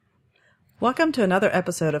Welcome to another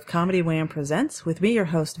episode of Comedy Wham Presents with me, your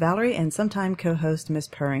host, Valerie, and sometime co-host, Miss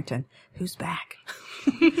Purrington, who's back.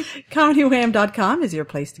 ComedyWham.com is your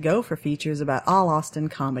place to go for features about all Austin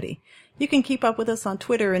comedy. You can keep up with us on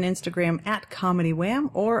Twitter and Instagram at Comedy Wham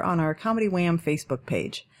or on our Comedy Wham Facebook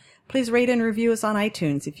page. Please rate and review us on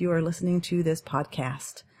iTunes if you are listening to this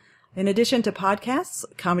podcast. In addition to podcasts,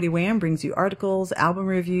 Comedy Wham brings you articles, album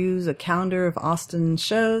reviews, a calendar of Austin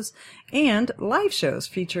shows, and live shows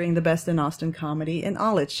featuring the best in Austin comedy in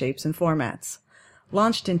all its shapes and formats.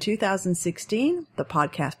 Launched in 2016, the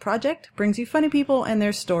Podcast Project brings you funny people and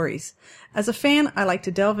their stories. As a fan, I like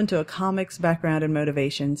to delve into a comic's background and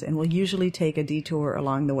motivations, and will usually take a detour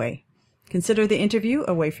along the way. Consider the interview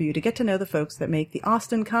a way for you to get to know the folks that make the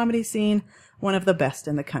Austin comedy scene one of the best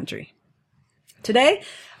in the country. Today,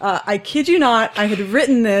 I kid you not, I had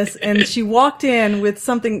written this, and she walked in with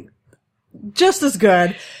something just as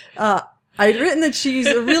good. I'd written that she's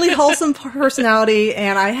a really wholesome personality,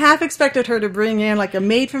 and I half expected her to bring in like a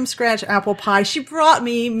made-from-scratch apple pie. She brought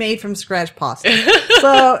me made-from-scratch pasta.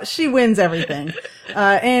 So she wins everything.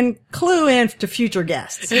 And clue in to future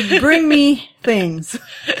guests. Bring me things.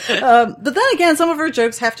 But then again, some of her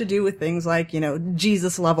jokes have to do with things like,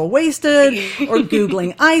 Jesus level wasted, or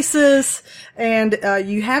Googling ISIS. And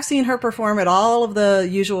you have seen her perform at all of the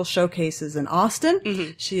usual showcases in Austin.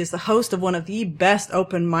 Mm-hmm. She is the host of one of the best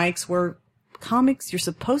open mics where comics, you're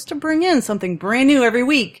supposed to bring in something brand new every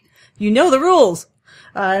week. You know the rules.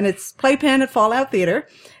 And it's Playpen at Fallout Theater.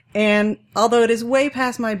 And although it is way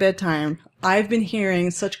past my bedtime, I've been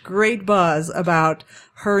hearing such great buzz about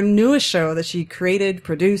her newest show that she created,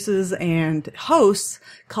 produces, and hosts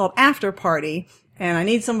called After Party. And I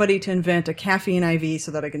need somebody to invent a caffeine IV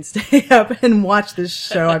so that I can stay up and watch this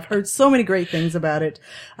show. I've heard so many great things about it.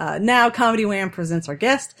 Now Comedy Wham presents our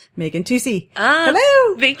guest, Megan Tucci.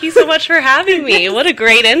 Hello! Thank you so much for having me. What a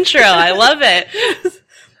great intro. I love it.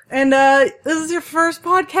 And this is your first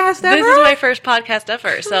podcast ever? This is my first podcast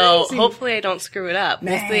ever, so hopefully I don't screw it up.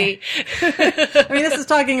 We'll see. I mean, this is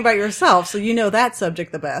talking about yourself, so you know that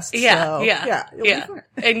subject the best. Yeah.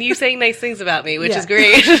 And you saying nice things about me, which is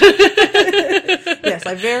great. Yes,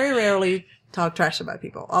 I very rarely talk trash about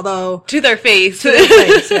people, although... To their face.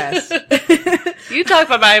 Yes. You talk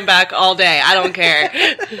behind my back all day. I don't care.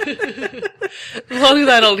 As long as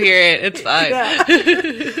I don't hear it, it's fine.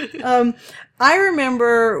 Yeah. I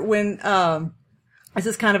remember when, this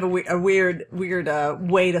is kind of a weird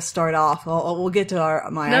way to start off. We'll get to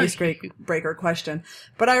my icebreaker question.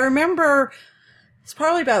 But I remember it's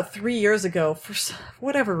probably about 3 years ago, for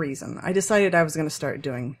whatever reason, I decided I was going to start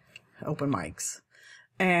doing open mics.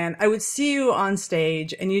 And I would see you on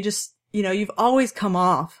stage and you just, you've always come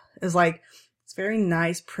off as like, it's very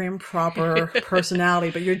nice, prim, proper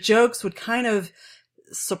personality, but your jokes would kind of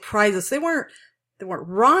surprise us. They weren't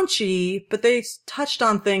raunchy, but they touched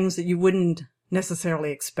on things that you wouldn't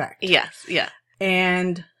necessarily expect. Yes, yeah.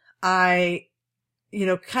 And I,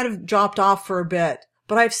 kind of dropped off for a bit,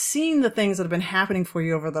 but I've seen the things that have been happening for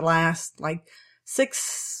you over the last,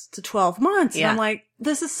 6 to 12 months. Yeah. And I'm like,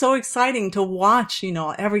 this is so exciting to watch,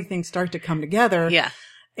 everything start to come together. Yeah.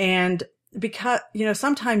 And because,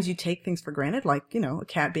 sometimes you take things for granted, like, a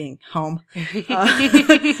cat being home.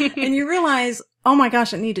 And you realize, oh my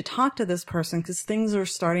gosh, I need to talk to this person because things are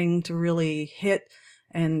starting to really hit.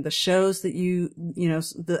 And the shows that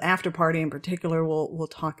the After Party in particular we'll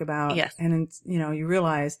talk about. Yes. And it's, you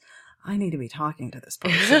realize I need to be talking to this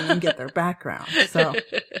person and get their background. So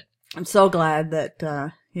I'm so glad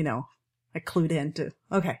that, I clued in to,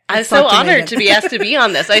 okay. I'm so honored to be asked to be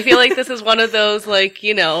on this. I feel like this is one of those,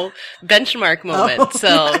 benchmark moments.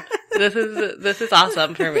 Oh. So this is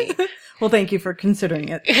awesome for me. Well, thank you for considering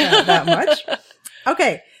it that much.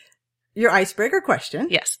 Okay. Your icebreaker question.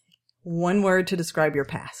 Yes. One word to describe your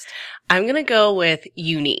past. I'm going to go with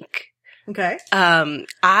unique. Okay.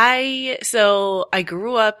 I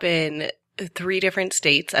grew up in 3 different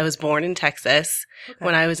states. I was born in Texas. Okay.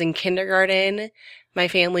 When I was in kindergarten, my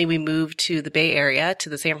family, we moved to the Bay Area, to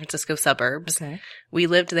the San Francisco suburbs. Okay. We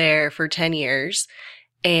lived there for 10 years.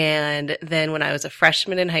 And then when I was a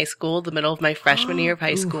freshman in high school, the middle of my freshman year of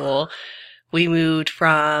high school, we moved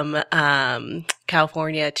from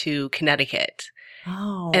California to Connecticut.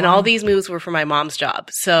 Oh. And all these moves were for my mom's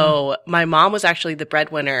job. So my mom was actually the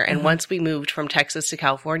breadwinner. And once we moved from Texas to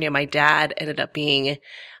California, my dad ended up being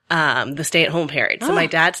the stay-at-home parent. So my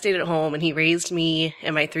dad stayed at home and he raised me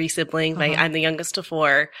and my 3 siblings. I'm the youngest of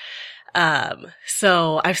 4.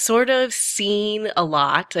 So I've sort of seen a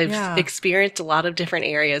lot. I've experienced a lot of different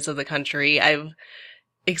areas of the country. I've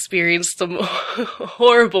experienced some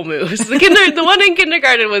horrible moves. The one in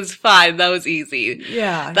kindergarten was fine. That was easy.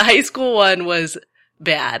 Yeah. The high school one was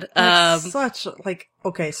bad. That's such, like,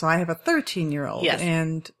 okay, so I have a 13-year-old, Yes.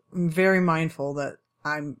 and I'm very mindful that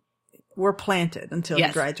we're planted until he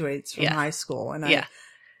Yes. graduates from Yeah. high school. And Yeah.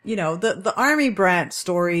 the Army brat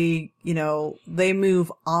story, they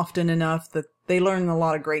move often enough that they learn a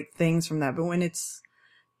lot of great things from that. But when it's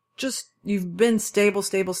just, you've been stable,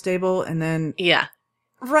 and then Yeah.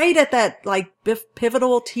 right at that, like,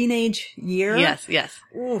 pivotal teenage year. Yes. Yes.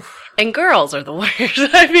 Oof. And girls are the worst.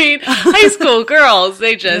 I mean, high school girls,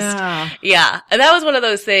 they just, yeah. And that was one of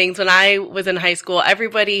those things when I was in high school,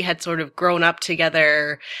 everybody had sort of grown up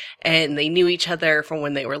together and they knew each other from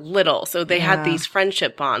when they were little. So they had these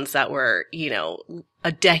friendship bonds that were,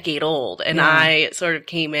 a decade old. And I sort of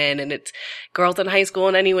came in, and it's girls in high school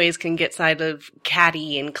and anyways can get side of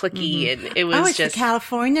catty and clicky. And it was just the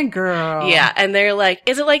California girl. Yeah. And they're like,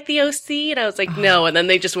 is it like the OC? And I was like, no. And then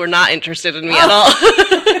they just were not interested in me at all.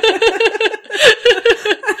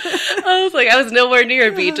 I was like, I was nowhere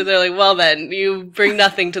near a beach. And they're like, well then, you bring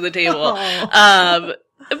nothing to the table.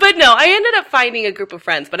 But no, I ended up finding a group of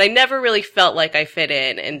friends, but I never really felt like I fit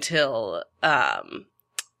in until,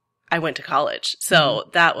 I went to college. So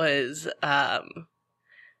that was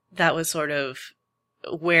sort of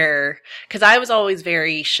where, cause I was always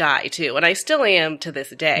very shy too. And I still am to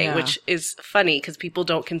this day, which is funny because people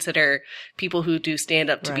don't consider people who do stand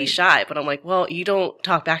up to be shy. But I'm like, well, you don't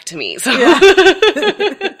talk back to me. So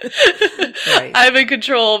I'm in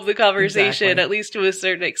control of the conversation, at least to a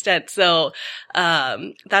certain extent. So,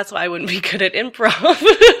 that's why I wouldn't be good at improv.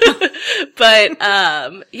 But,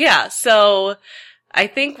 yeah, so I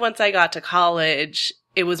think once I got to college,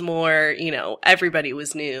 it was more, everybody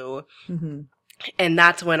was new. Mm-hmm. And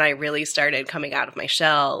that's when I really started coming out of my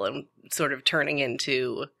shell and sort of turning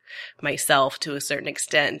into myself to a certain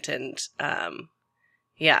extent. And,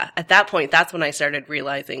 at that point, that's when I started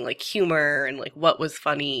realizing like humor and like what was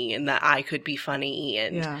funny and that I could be funny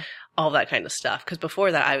and all that kind of stuff. Cause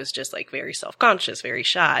before that, I was just like very self-conscious, very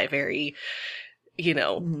shy, very,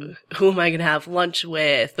 who am I going to have lunch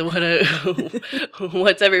with?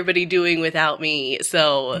 What's everybody doing without me?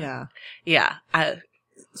 So,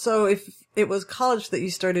 So if it was college that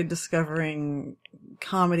you started discovering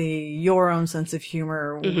comedy, your own sense of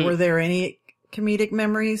humor, were there any comedic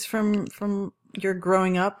memories from your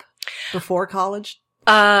growing up before college?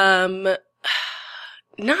 Not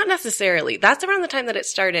necessarily. That's around the time that it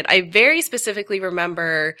started. I very specifically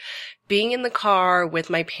remember being in the car with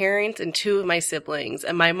my parents and two of my siblings,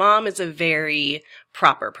 and my mom is a very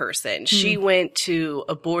proper person. She went to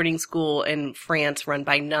a boarding school in France run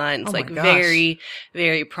by nuns, very,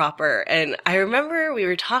 very proper. And I remember we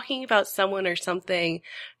were talking about someone or something,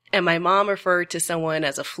 and my mom referred to someone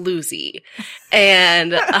as a floozy.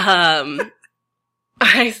 And,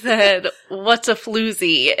 I said, what's a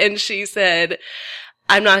floozy? And she said,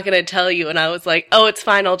 I'm not going to tell you. And I was like, oh, it's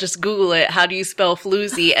fine. I'll just Google it. How do you spell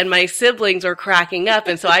floozy? And my siblings were cracking up.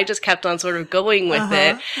 And so I just kept on sort of going with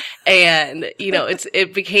it. And,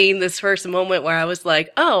 it became this first moment where I was like,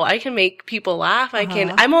 oh, I can make people laugh.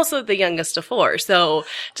 I'm also the youngest of four. So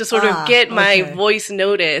to sort of get my voice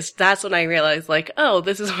noticed, that's when I realized like, oh,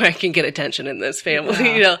 this is where I can get attention in this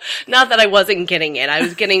family. Not that I wasn't getting it. I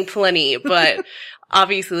was getting plenty, but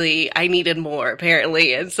obviously I needed more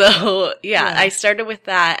apparently. And so, I started with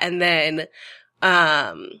that. And then,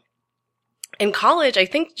 in college, I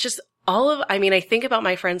think just I think about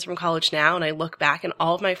my friends from college now and I look back and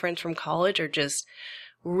all of my friends from college are just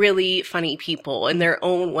really funny people in their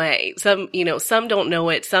own way. Some, some don't know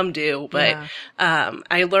it, some do, but,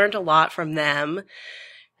 I learned a lot from them.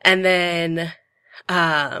 And then,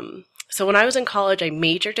 so when I was in college, I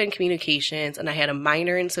majored in communications and I had a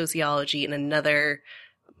minor in sociology and another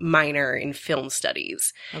minor in film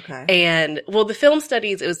studies. Okay. And the film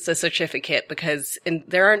studies, it was a certificate because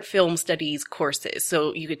there aren't film studies courses.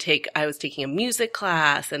 So I was taking a music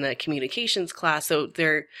class and a communications class. So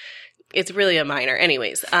it's really a minor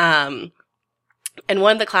anyways. And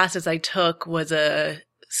one of the classes I took was a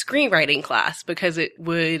screenwriting class because it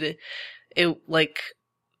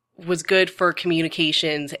was good for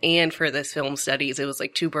communications and for this film studies. It was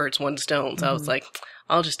like 2 birds, 1 stone. So I was like,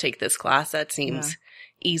 I'll just take this class. That seems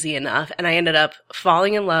easy enough. And I ended up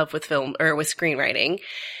falling in love with with screenwriting.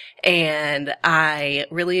 And I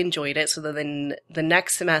really enjoyed it. So then the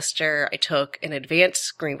next semester I took an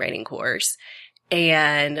advanced screenwriting course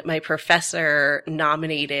and my professor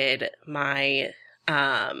nominated my,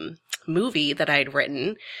 movie that I'd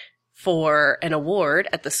written for an award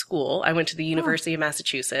at the school. I went to the University of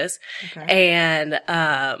Massachusetts and,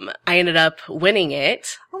 I ended up winning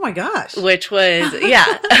it. Oh my gosh. Which was,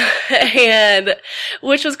 and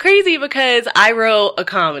which was crazy because I wrote a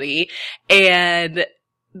comedy and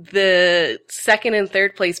the second and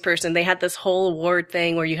third place person, they had this whole award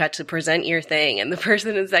thing where you had to present your thing, and the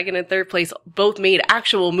person in second and third place both made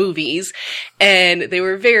actual movies, and they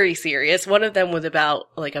were very serious. One of them was about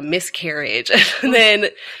like a miscarriage, and then,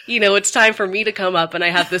 you know, it's time for me to come up, and I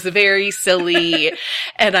have this very silly,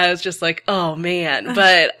 and I was just like, oh man.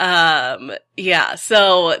 But, yeah,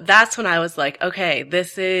 so that's when I was like, okay,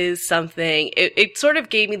 this is something, it sort of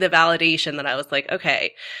gave me the validation that I was like,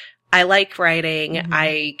 okay, I like writing. Mm-hmm.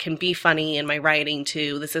 I can be funny in my writing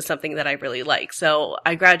too. This is something that I really like. So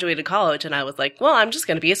I graduated college and I was like, well, I'm just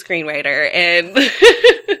going to be a screenwriter. And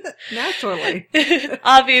naturally,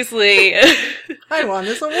 obviously, I won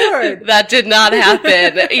this award. That did not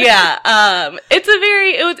happen. Yeah.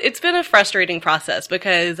 It's been a frustrating process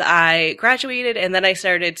because I graduated and then I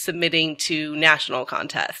started submitting to national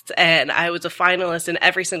contests, and I was a finalist in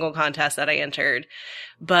every single contest that I entered.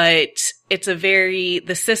 But it's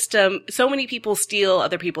the system, so many people steal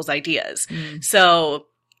other people's ideas. Mm. So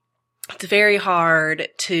it's very hard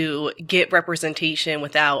to get representation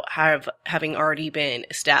without having already been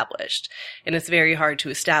established. And it's very hard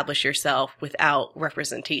to establish yourself without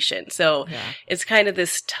representation. So It's kind of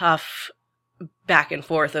this tough back and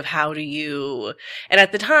forth of how do you, and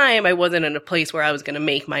at the time I wasn't in a place where I was going to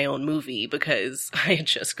make my own movie because I had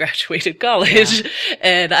just graduated college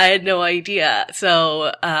and I had no idea.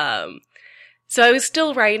 So I was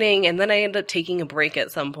still writing, and then I ended up taking a break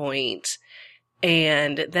at some point,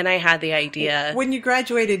 and then I had the idea. When you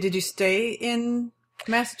graduated, did you stay in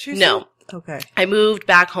Massachusetts? No. Okay. I moved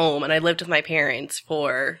back home and I lived with my parents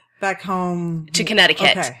back home to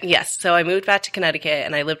Connecticut. Okay. Yes. So I moved back to Connecticut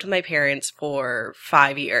and I lived with my parents for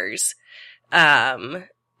 5 years.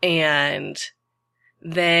 And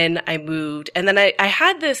then I moved, and then I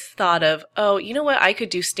had this thought of, oh, you know what? I could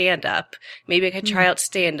do stand up. Maybe I could try out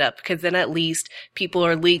stand up, because then at least people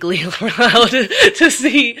are legally allowed to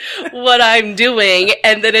see what I'm doing.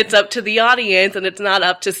 And then it's up to the audience, and it's not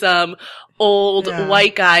up to some old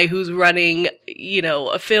white guy who's running, you know,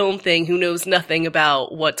 a film thing who knows nothing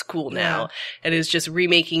about what's cool now and is just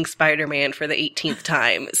remaking Spider-Man for the 18th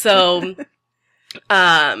time. So,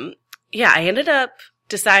 I ended up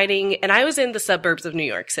deciding, and I was in the suburbs of New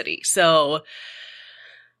York City. So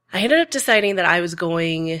I ended up deciding that I was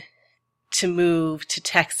going to move to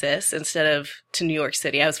Texas instead of to New York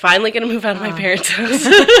City. I was finally going to move out of my parents' house.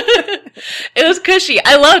 It was cushy.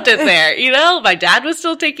 I loved it there. You know, my dad was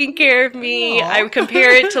still taking care of me. Aww. I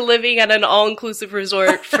compare it to living at an all-inclusive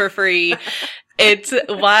resort for free. It's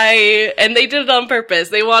why, and they did it on purpose.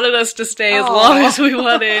 They wanted us to stay as long as we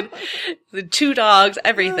wanted. The 2 dogs,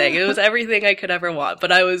 everything. It was everything I could ever want.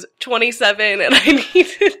 But I was 27 and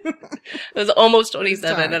I was almost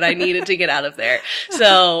 27 and I needed to get out of there.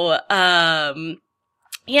 So,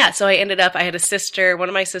 so I ended up, I had a sister, one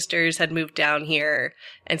of my sisters had moved down here.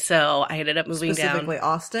 And so I ended up moving Specifically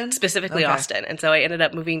Austin? Specifically Austin. And so I ended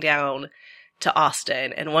up moving down to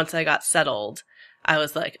Austin. And once I got settled, I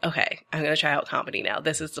was like, okay, I'm going to try out comedy now.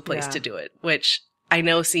 This is the place to do it, which I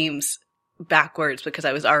know seems backwards because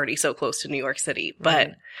I was already so close to New York City,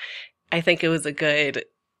 but I think it was a good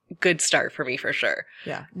start for me for sure.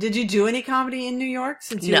 Yeah. Did you do any comedy in New York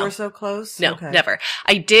since you were so close? No, never.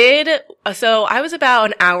 I did. So I was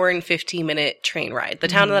about an hour and 15-minute train ride. The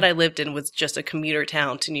town that I lived in was just a commuter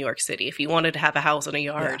town to New York City. If you wanted to have a house and a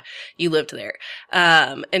yard, you lived there.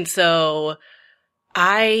 And so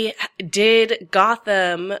I did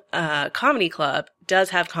Gotham Comedy Club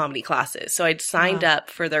does have comedy classes. So I'd signed up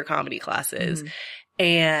for their comedy classes.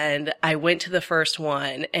 And I went to the first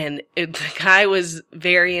one, and the guy was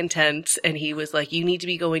very intense, and he was like, you need to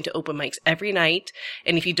be going to open mics every night.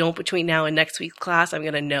 And if you don't between now and next week's class, I'm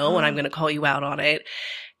going to know and I'm going to call you out on it.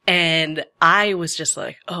 And I was just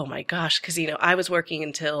like, oh my gosh. Cause, you know, I was working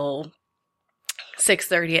until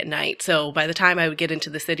 6:30 at night. So by the time I would get into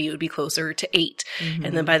the city, it would be closer to 8.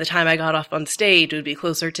 And then by the time I got off on stage, it would be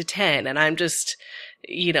closer to 10. And I'm just,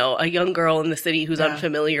 you know, a young girl in the city who's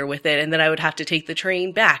unfamiliar with it. And then I would have to take the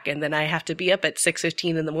train back. And then I have to be up at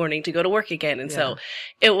 6:15 in the morning to go to work again. And so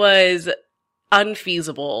it was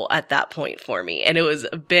unfeasible at that point for me. And it was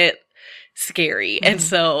a bit scary. And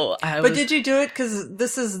so But did you do it? Cause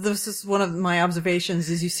this is one of my observations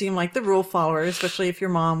is you seem like the rule follower, especially if your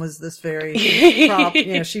mom was this very,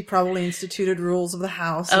 she probably instituted rules of the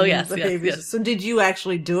house. Oh, yes. So did you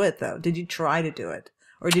actually do it though? Did you try to do it?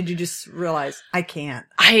 Or did you just realize I can't?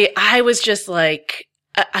 I was just like,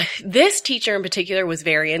 This teacher in particular was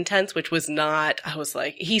very intense, which was not, I was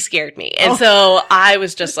like, he scared me. And so I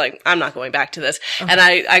was just like, I'm not going back to this. And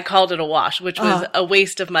I called it a wash, which was a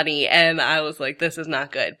waste of money. And I was like, this is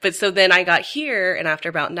not good. But so then I got here, and after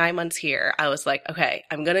about 9 months here, I was like, okay,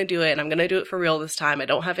 I'm going to do it, and I'm going to do it for real this time. I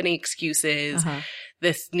don't have any excuses.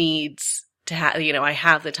 This needs to have, I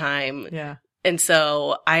have the time. Yeah. And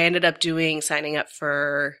so I ended up signing up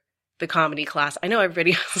for the comedy class. I know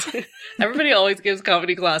everybody always gives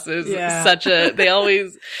comedy classes they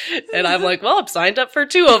always, and I'm like, well, I'm signed up for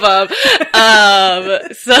 2 of them.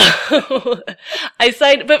 So I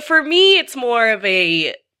signed, but for me, it's more of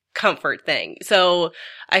a comfort thing. So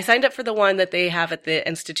I signed up for the one that they have at the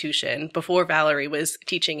institution before Valerie was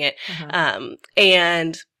teaching it.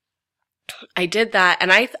 And I did that,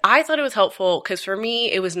 and I thought it was helpful because for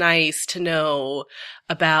me it was nice to know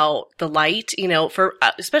about the light, for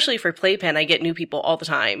especially for Playpen. I get new people all the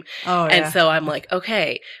time. And so I'm like,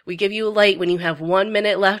 okay, we give you a light when you have 1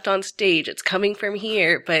 minute left on stage. It's coming from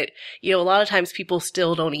here, but a lot of times people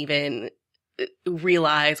still don't even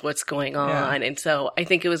realize what's going on. And so I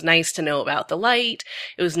think it was nice to know about the light.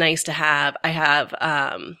 It was nice to have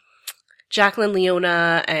Jacqueline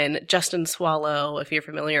Leona and Justin Swallow, if you're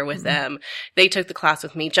familiar with them, they took the class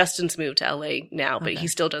with me. Justin's moved to LA now, but he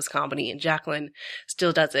still does comedy, and Jacqueline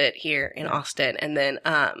still does it here in Austin. And then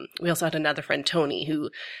we also had another friend, Tony, who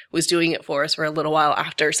was doing it for us for a little while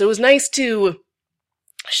after. So it was nice to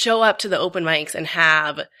show up to the open mics and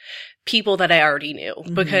have people that I already knew,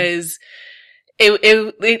 because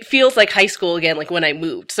it feels like high school again, like when I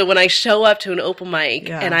moved. So when I show up to an open mic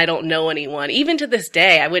and I don't know anyone, even to this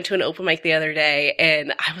day, I went to an open mic the other day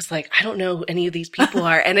and I was like, I don't know who any of these people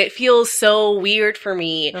are. And it feels so weird for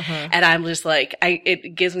me. And I'm just like,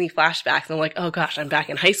 it gives me flashbacks. I'm like, oh gosh, I'm back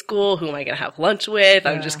in high school. Who am I going to have lunch with?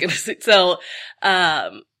 I'm just going to sit. So,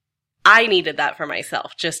 I needed that for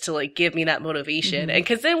myself, just to like give me that motivation. And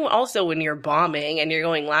cause then also when you're bombing and you're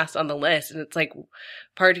going last on the list, and it's like,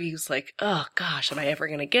 part of you's like, oh gosh, am I ever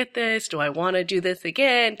going to get this? Do I want to do this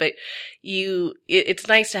again? But it's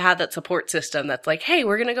nice to have that support system that's like, hey,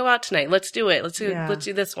 we're going to go out tonight. Let's do it. Let's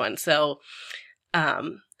do this one. So,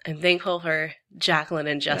 I'm thankful for Jacqueline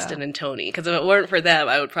and Justin and Tony, because if it weren't for them,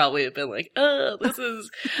 I would probably have been like, oh,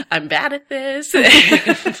 I'm bad at this.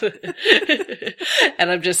 And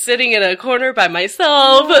I'm just sitting in a corner by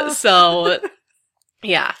myself. So,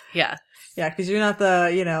 yeah. Yeah, because you're not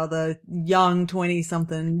the young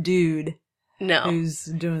 20-something dude. No. Who's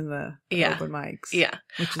doing the open mics. Yeah.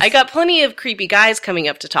 I got plenty of creepy guys coming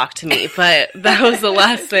up to talk to me, but that was the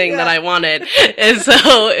last thing that I wanted. And so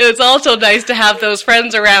it was also nice to have those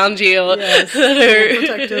friends around you. Yes.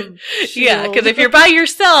 Protective shield. Yeah, because if you're by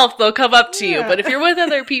yourself, they'll come up to you. But if you're with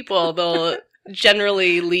other people, they'll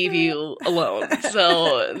generally leave you alone.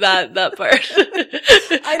 So that part.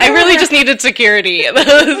 I really just needed security.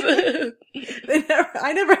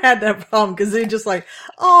 I never had that problem, because they're just like,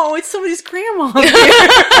 oh, it's somebody's grandma here.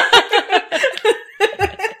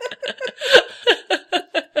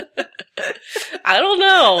 I don't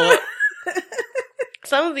know.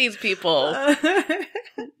 Some of these people.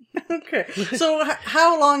 Okay. So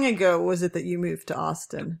how long ago was it that you moved to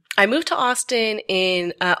Austin? I moved to Austin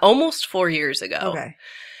in almost 4 years ago. Okay.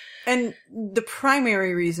 And the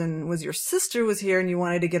primary reason was your sister was here and you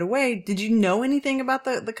wanted to get away. Did you know anything about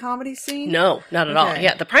the comedy scene? No, not at all.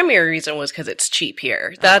 Yeah, the primary reason was because it's cheap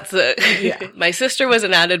here. That's my sister was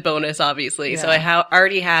an added bonus, obviously. Yeah. So I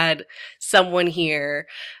already had someone here.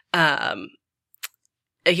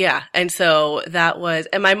 Yeah. And so that was,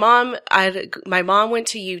 and my mom went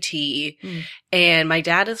to UT and my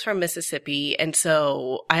dad is from Mississippi. And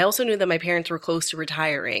so I also knew that my parents were close to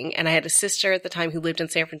retiring, and I had a sister at the time who lived in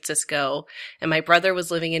San Francisco, and my brother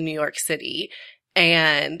was living in New York City.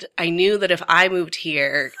 And I knew that if I moved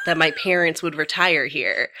here, that my parents would retire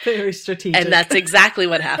here. Very strategic. And that's exactly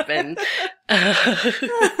what happened.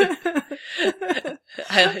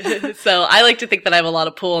 So I like to think that I have a lot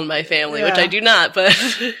of pull in my family, which I do not, but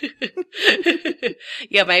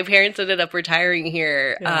yeah, my parents ended up retiring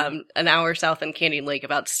here, an hour south in Canyon Lake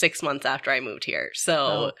about 6 months after I moved here.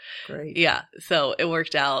 So great. Yeah. So it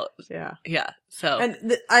worked out. Yeah. Yeah. So,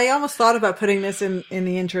 and I almost thought about putting this in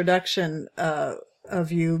the introduction,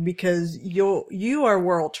 of you, because you are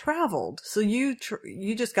world traveled. So you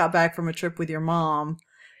just got back from a trip with your mom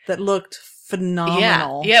that looked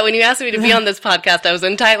phenomenal. Yeah. When you asked me to be on this podcast, I was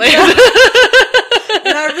in Thailand.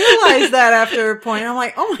 And I realized that after a point, I'm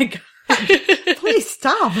like, oh my God, please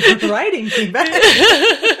stop writing me back.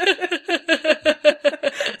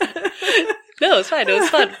 No, No, it's fine. It was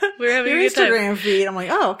fun. We were having Your a good time. Instagram feed, I'm like,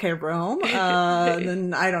 oh, okay, Rome. And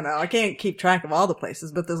then I don't know. I can't keep track of all the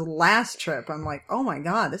places, but this last trip, I'm like, oh my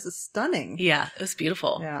God, this is stunning. Yeah, it was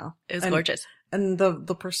beautiful. Yeah. It was gorgeous. And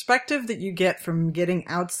the perspective that you get from getting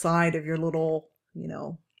outside of your little,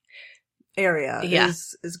 area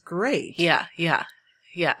is great. Yeah.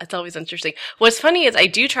 It's always interesting. What's funny is I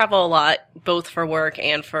do travel a lot, both for work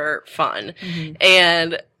and for fun. Mm-hmm.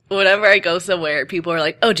 And whenever I go somewhere, people are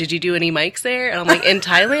like, oh, did you do any mics there? And I'm like, in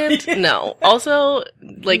Thailand? Yeah. No. Also,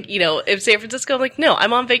 like, if San Francisco, I'm like, no,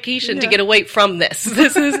 I'm on vacation to get away from this.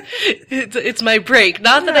 It's my break.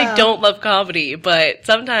 Not that I don't love comedy, but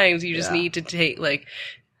sometimes you just need to take, like,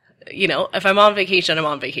 if I'm on vacation, I'm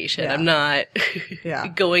on vacation. Yeah. I'm not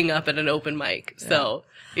going up at an open mic. Yeah. So,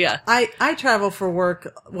 yeah. I travel for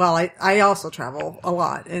work. Well, I also travel a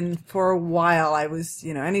lot. And for a while I was,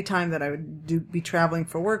 anytime that I would be traveling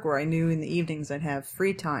for work where I knew in the evenings I'd have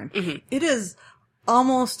free time. Mm-hmm. It is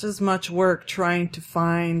almost as much work trying to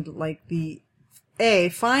find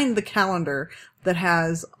find the calendar that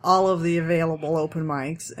has all of the available open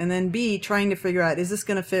mics, and then B, trying to figure out, is this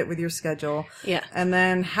going to fit with your schedule? Yeah. And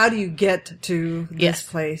then how do you get to this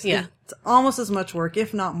place? Yeah. It's almost as much work,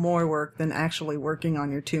 if not more work, than actually working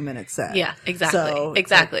on your 2-minute set. Yeah, exactly. So,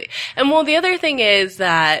 exactly. And well, the other thing is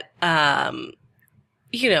that,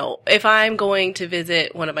 if I'm going to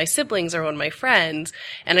visit one of my siblings or one of my friends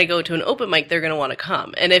and I go to an open mic, they're going to want to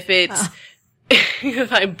come. And if it's,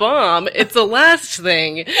 if I bomb, it's the last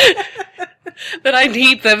thing that I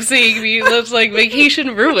need them seeing me. Looks like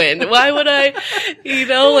vacation ruined. Why would I, I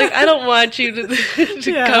don't want you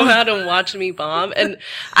to come out and watch me bomb. And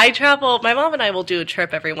I travel, my mom and I will do a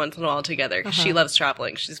trip every once in a while together because she loves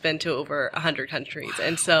traveling. She's been to over 100 countries.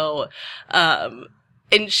 And so, and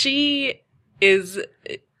she is,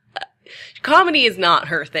 comedy is not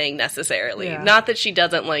her thing necessarily. Yeah. Not that she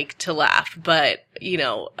doesn't like to laugh, but,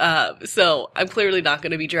 so I'm clearly not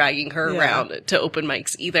going to be dragging her around to open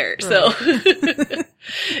mics either. Right. So,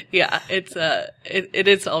 it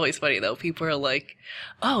is always funny though. People are like,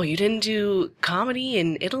 oh, you didn't do comedy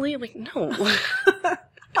in Italy? I'm like, no.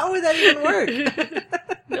 How would that even work?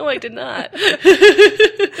 No, I did not.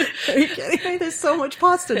 Are you kidding me? There's so much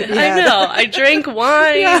pasta to be had. I know. I drank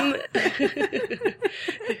wine. Yeah.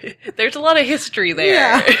 There's a lot of history there.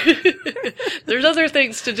 Yeah. There's other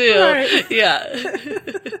things to do. Right. Yeah.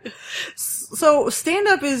 So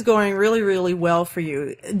stand-up is going really, really well for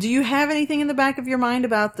you. Do you have anything in the back of your mind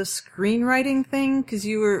about the screenwriting thing? Because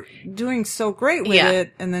you were doing so great with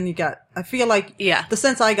it, and then I feel like the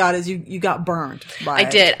sense I got is you got burned by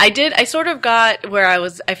it. I did. I sort of got where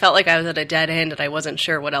I felt like I was at a dead end and I wasn't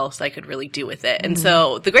sure what else I could really do with it. And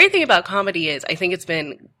so the great thing about comedy is I think it's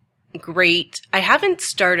been great. I haven't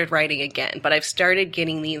started writing again, but I've started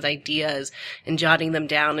getting these ideas and jotting them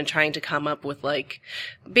down and trying to come up with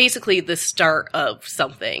basically the start of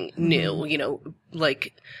something new,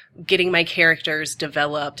 like getting my characters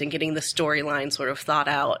developed and getting the storyline sort of thought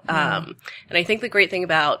out. And I think the great thing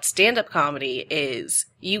about stand-up comedy is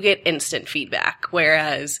you get instant feedback.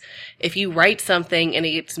 Whereas if you write something and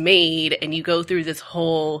it gets made and you go through this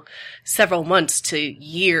whole several months to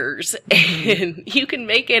years and you can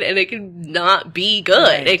make it and it can not be good.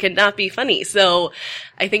 Right. It can not be funny. So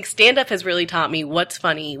I think stand-up has really taught me what's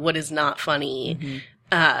funny, what is not funny. Mm-hmm.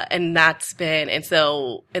 And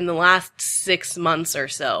so in the last 6 months or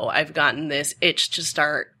so, I've gotten this itch to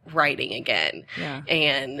start writing again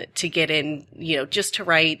and to get in, just to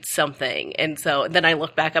write something. And so then I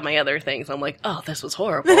look back at my other things. I'm like, oh, this was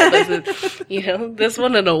horrible. This is, this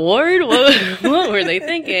won an award. What were they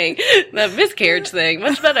thinking? That miscarriage thing,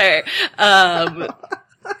 much better.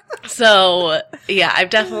 So yeah, I've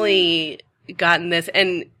definitely gotten this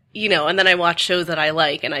and then I watch shows that I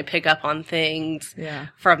like and I pick up on things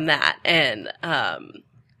from that. And,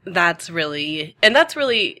 that's really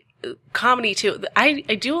comedy too. I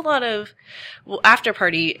do a lot of, After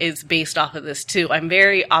Party is based off of this too. I'm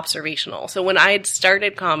very observational. So when I had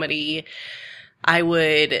started comedy, I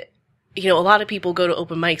would, a lot of people go to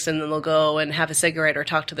open mics and then they'll go and have a cigarette or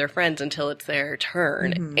talk to their friends until it's their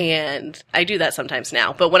turn. Mm-hmm. And I do that sometimes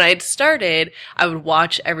now. But when I had started, I would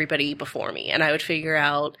watch everybody before me and I would figure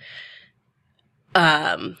out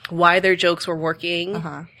why their jokes were working.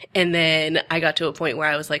 Uh-huh. And then I got to a point where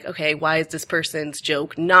I was like, okay, why is this person's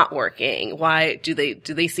joke not working? Why do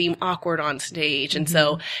they seem awkward on stage? Mm-hmm. And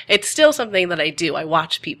so it's still something that I do. I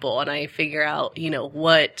watch people and I figure out,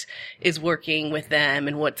 what is working with them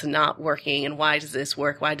and what's not working and why does this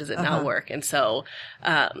work? Why does it not work? And so,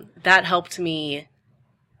 that helped me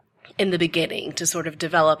in the beginning to sort of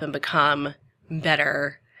develop and become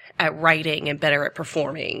better at writing and better at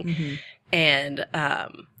performing. Mm-hmm. And,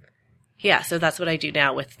 Yeah, so that's what I do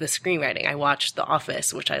now with the screenwriting. I watch The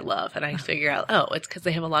Office, which I love, and I figure out, it's because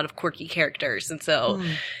they have a lot of quirky characters, and so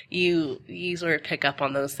you sort of pick up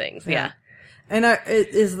on those things. Yeah. And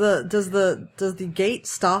does the gate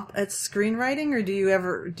stop at screenwriting, or do you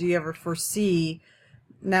ever foresee,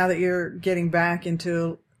 now that you're getting back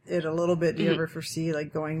into it a little bit, do you ever foresee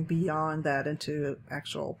like going beyond that into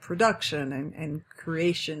actual production and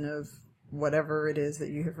creation of whatever it is that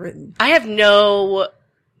you have written? I have no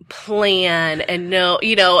plan and no,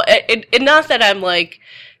 and not that I'm like,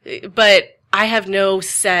 but I have no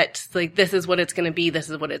set, like, this is what it's going to be, this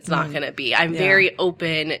is what it's not going to be. I'm very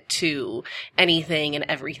open to anything and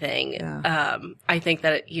everything. Yeah. I think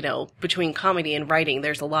that, between comedy and writing,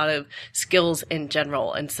 there's a lot of skills in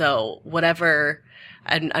general. And so whatever,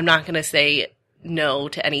 I'm not going to say no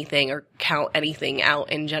to anything or count anything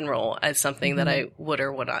out in general as something that I would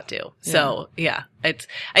or would not do. Yeah. So, yeah,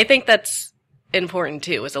 I think that's important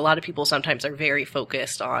too, is a lot of people sometimes are very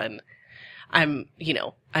focused on, I'm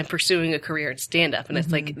pursuing a career in stand-up, and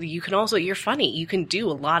it's like, you're funny. You can do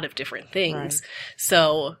a lot of different things. Right.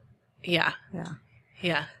 So, yeah.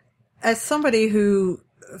 As somebody who,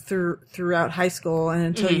 throughout high school and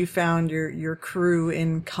until you found your crew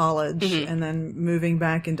in college, and then moving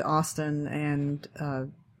back into Austin and,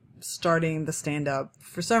 starting the stand-up,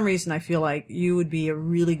 for some reason I feel like you would be a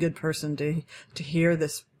really good person to hear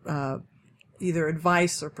this, either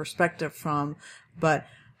advice or perspective from, but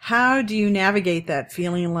how do you navigate that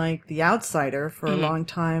feeling like the outsider for a long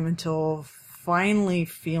time until finally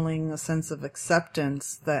feeling a sense of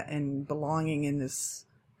acceptance and belonging in this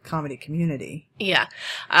comedy community? Yeah.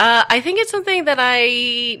 I think it's something that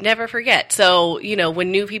I never forget. So, when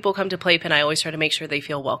new people come to Playpen, I always try to make sure they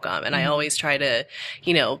feel welcome. And I always try to,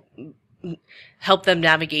 help them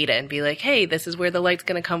navigate it and be like, hey, this is where the light's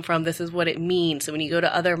going to come from. This is what it means. So when you go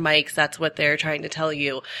to other mics, that's what they're trying to tell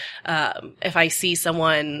you. If I see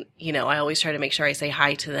someone, I always try to make sure I say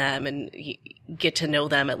hi to them and get to know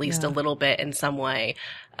them at least a little bit in some way.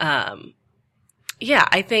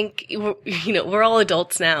 I think, we're all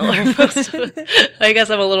adults now. I guess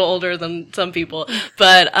I'm a little older than some people,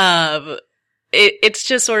 but, it's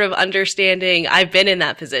just sort of understanding I've been in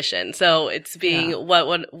that position. So it's being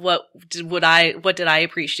what did I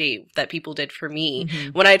appreciate that people did for me?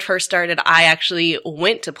 When I first started, I actually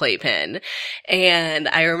went to Playpen, and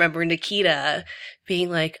I remember Nikita being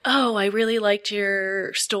like, oh, I really liked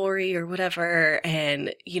your story or whatever.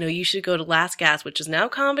 And, you should go to Last Gas, which is now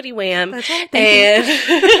Comedy Wham. That's right, and,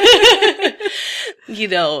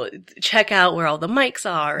 check out where all the mics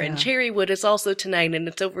are. And Cherrywood is also tonight, and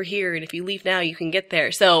it's over here. And if you leave now, you can get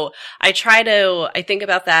there. So I think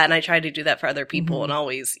about that, and I try to do that for other people, and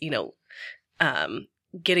always,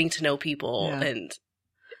 getting to know people and.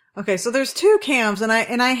 Okay. So there's two cams, and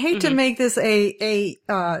I hate to make this a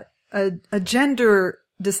gender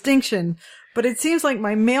distinction, but it seems like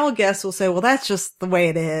my male guests will say, well, that's just the way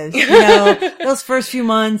it is. Those first few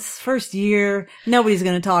months, first year, nobody's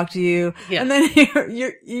going to talk to you. Yeah. And then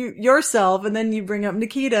you yourself, and then you bring up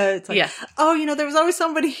Nikita. It's like, there was always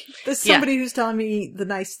somebody who's telling me the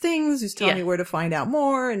nice things, who's telling me where to find out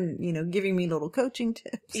more, and, giving me little coaching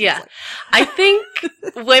tips. Yeah. I think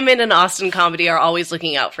women in Austin comedy are always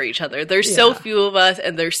looking out for each other. There's so few of us,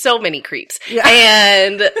 and there's so many creeps. Yeah.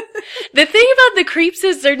 And the thing about the creeps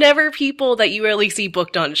is they're never people that you rarely see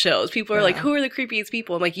booked on shows. People are like, who are the creepiest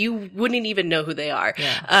people? I'm like, you wouldn't even know who they are.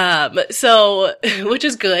 Yeah. So, which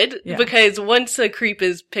is good because once a creep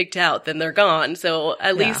is picked out, then they're gone. So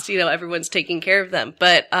at least, everyone's taking care of them.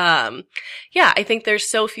 But, I think there's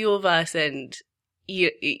so few of us, and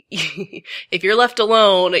if you're left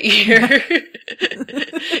alone,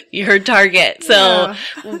 you're a target. So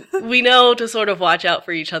we know to sort of watch out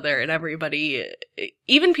for each other, and everybody,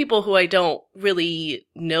 even people who I don't really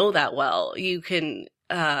know that well, you can,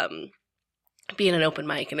 be in an open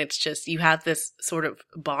mic, and it's just, you have this sort of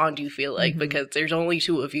bond, you feel like, because there's only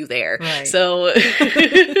two of you there. Right. So,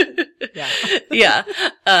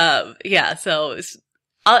 so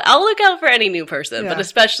I'll look out for any new person, but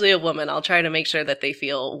especially a woman. I'll try to make sure that they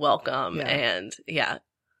feel welcome and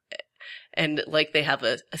like they have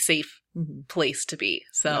a safe place to be.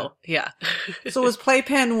 So, So was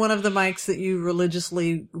Playpen one of the mics that you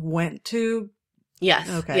religiously went to? Yes.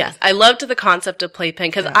 Okay. Yes. I loved the concept of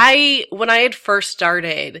Playpen because when I had first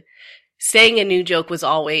started, saying a new joke was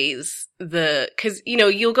always cause,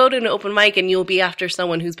 you'll go to an open mic and you'll be after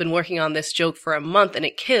someone who's been working on this joke for a month and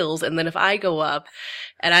it kills. And then if I go up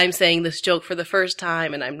and I'm saying this joke for the first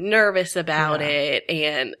time and I'm nervous about it,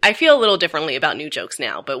 and I feel a little differently about new jokes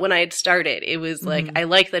now. But when I had started, it was like, I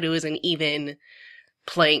like that it was an even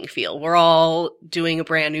playing field. We're all doing a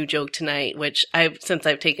brand new joke tonight, which since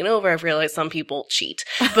I've taken over, I've realized some people cheat.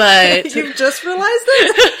 But you've just realized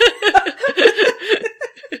this?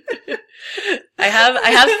 I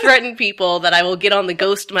have threatened people that I will get on the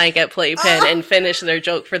ghost mic at Playpen and finish their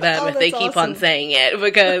joke for them if they keep on saying it,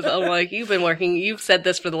 because I'm like, you've said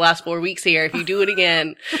this for the last 4 weeks here. If you do it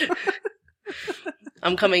again,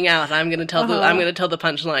 I'm coming out. I'm going to tell the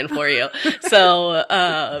punchline for you. So,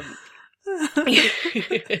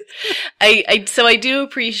 I do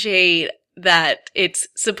appreciate that it's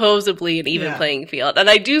supposedly an even playing field. And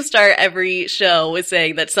I do start every show with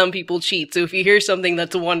saying that some people cheat. So if you hear something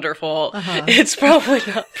that's wonderful, it's probably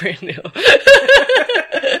not brand new.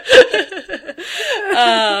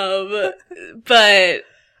 But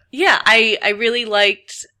yeah, I really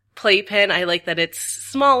liked Playpen. I like that it's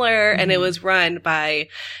smaller and it was run by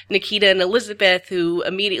Nikita and Elizabeth, who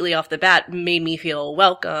immediately off the bat made me feel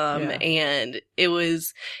welcome. And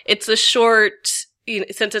it's a short,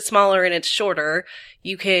 since it's smaller and it's shorter,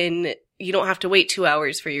 you don't have to wait 2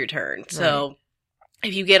 hours for your turn. So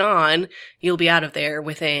if you get on, you'll be out of there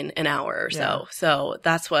within an hour or so. So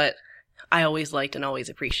that's what I always liked and always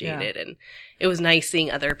appreciated. And it was nice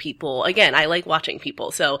seeing other people. Again, I like watching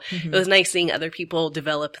people. So it was nice seeing other people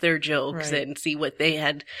develop their jokes and see what they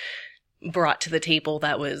had brought to the table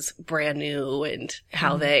that was brand new and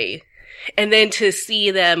how and then to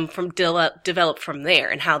see them develop from there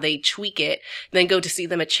and how they tweak it, then go to see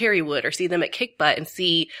them at Cherrywood or see them at Kickbutt and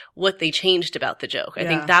see what they changed about the joke. I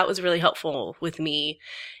think that was really helpful with me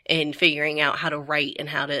in figuring out how to write and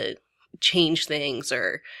how to change things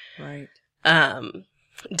or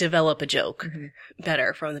develop a joke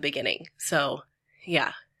better from the beginning. So,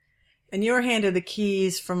 yeah. And you were handed the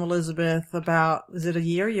keys from Elizabeth about, is it a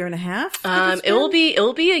year and a half? It will be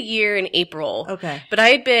a year in April. Okay. But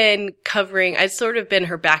I'd sort of been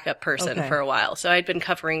her backup person for a while. So I'd been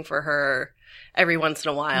covering for her every once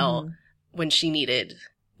in a while when she needed,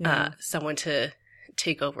 someone to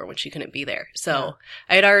take over when she couldn't be there. So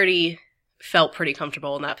I had already felt pretty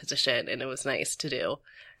comfortable in that position and it was nice to do.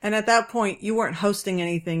 And at that point, you weren't hosting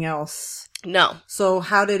anything else. No. So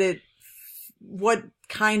what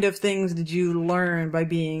kind of things did you learn by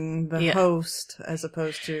being the host as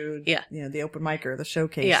opposed to, the open micer, the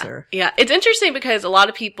showcaser? Yeah. It's interesting because a lot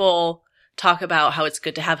of people talk about how it's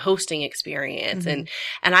good to have hosting experience. And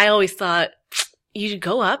I always thought, you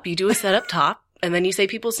go up, you do a set up top, and then you say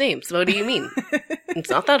people's names. What do you mean? It's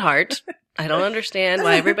not that hard. I don't understand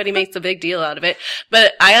why everybody makes a big deal out of it.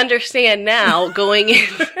 But I understand now going in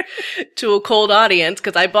to a cold audience,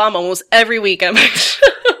 because I bomb almost every week on my show.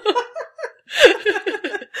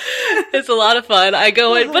 It's a lot of fun. I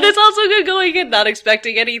go in, but it's also good going in not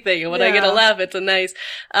expecting anything. And when I get a laugh, it's a nice,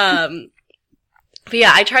 but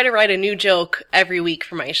yeah, I try to write a new joke every week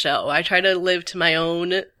for my show. I try to live to my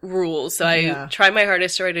own rules. So I try my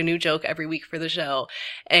hardest to write a new joke every week for the show.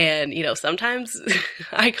 And, sometimes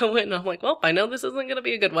I go in and I'm like, well, I know this isn't going to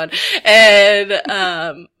be a good one. And,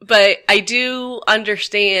 but I do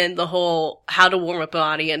understand the whole how to warm up an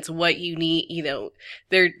audience, what you need,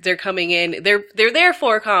 they're coming in, they're there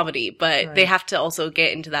for comedy, but they have to also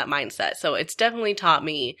get into that mindset. So it's definitely taught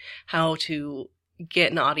me how to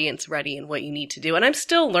get an audience ready and what you need to do. And I'm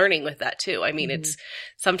still learning with that too. I mean, it's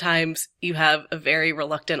sometimes you have a very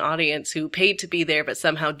reluctant audience who paid to be there, but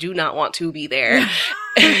somehow do not want to be there.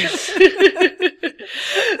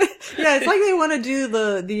 Yeah, it's like they want to do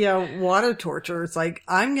the water torture. It's like,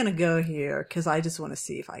 I'm going to go here because I just want to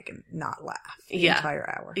see if I can not laugh the entire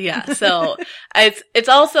hour. Yeah. So it's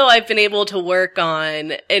also, I've been able to work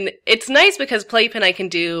on, and it's nice because Playpen I can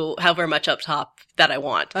do however much up top that I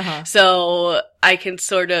want. So I can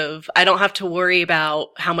I don't have to worry about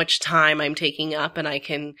how much time I'm taking up, and I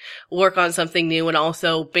can work on something new and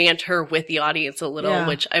also banter with the audience a little,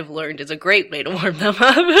 which I've learned is a great way to warm them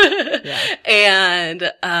up.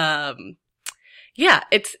 And,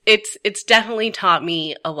 it's definitely taught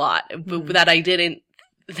me a lot that I didn't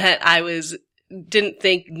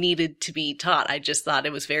think needed to be taught. I just thought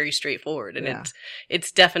it was very straightforward, and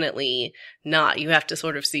it's definitely not. You have to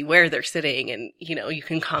sort of see where they're sitting, and you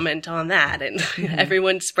can comment on that, and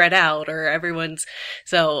everyone's spread out, or everyone's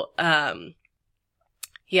I'm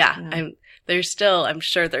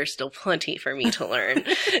sure there's still plenty for me to learn.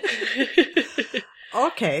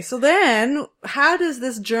 Okay, so then how does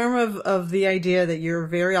this germ of the idea that you're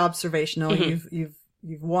very observational, you've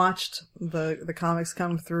watched the comics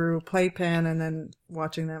come through Playpen and then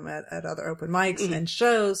watching them at other open mics and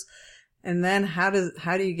shows, and then how do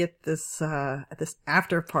you get this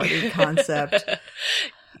after party concept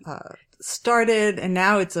started and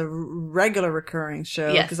now it's a regular recurring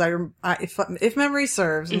show. Yes. Because if memory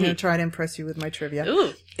serves, I'm going to try to impress you with my trivia.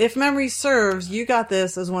 Ooh. If memory serves, you got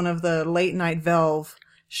this as one of the late night Velve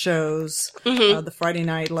shows, the Friday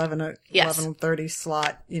night 11:30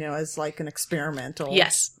 slot, as like an experimental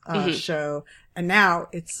show. And now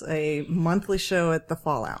it's a monthly show at the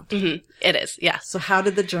Fallout. Mm-hmm. It is, yeah. So how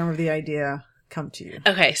did the germ of the idea come to you?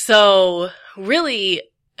 Okay, so really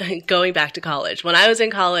going back to college. When I was in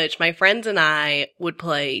college, my friends and I would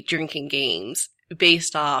play drinking games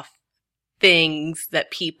based off things that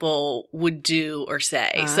people would do or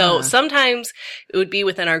say. So sometimes it would be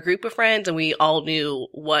within our group of friends and we all knew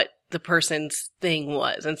what the person's thing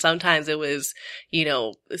was. And sometimes it was,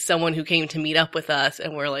 someone who came to meet up with us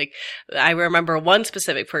and we're like, I remember one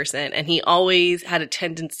specific person and he always had a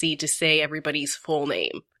tendency to say everybody's full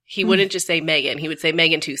name. He wouldn't just say Megan. He would say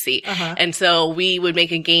Megan Tucci. And so we would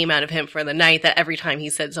make a game out of him for the night that every time he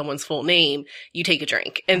said someone's full name, you take a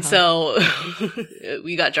drink. And so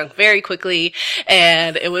we got drunk very quickly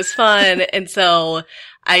and it was fun. And so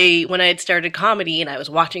when I had started comedy and I was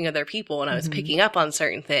watching other people and I was picking up on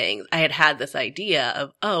certain things, I had this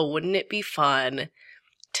idea of, wouldn't it be fun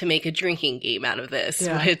to make a drinking game out of this,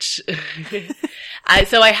 which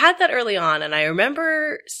so I had that early on and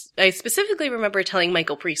I specifically remember telling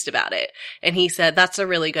Michael Priest about it and he said, that's a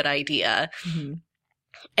really good idea.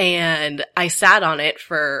 And I sat on it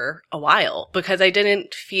for a while because I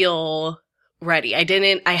didn't feel ready. I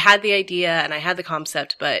had the idea and I had the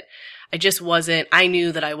concept, but I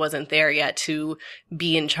knew that I wasn't there yet to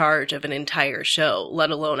be in charge of an entire show,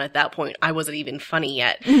 let alone at that point, I wasn't even funny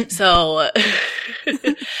yet. So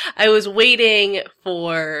I was waiting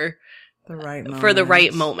for the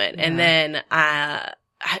right moment. Yeah. And then,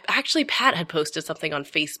 actually Pat had posted something on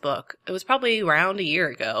Facebook. It was probably around a year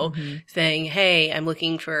ago saying, hey, I'm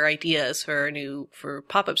looking for ideas for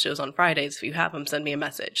pop-up shows on Fridays. If you have them, send me a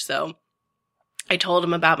message. So I told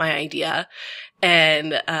him about my idea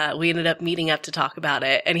and we ended up meeting up to talk about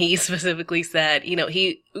it. And he specifically said,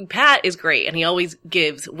 Pat is great and he always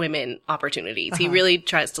gives women opportunities. He really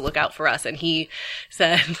tries to look out for us. And he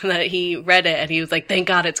said that he read it and he was like, thank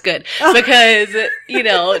God it's good. Because,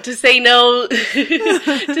 to say no,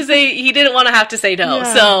 to say he didn't want to have to say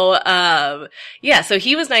no. Yeah. So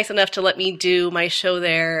he was nice enough to let me do my show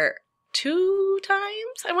there 2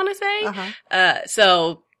 times, I want to say.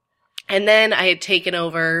 And then I had taken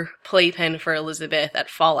over Playpen for Elizabeth at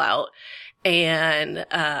Fallout. And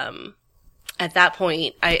at that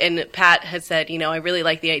point, and Pat had said, I really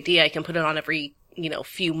like the idea. I can put it on every,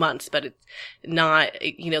 few months, but it's not,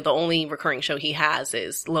 the only recurring show he has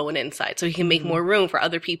is Low and Inside. So he can make more room for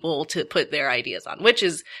other people to put their ideas on, which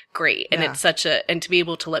is great. And it's and to be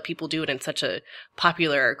able to let people do it in such a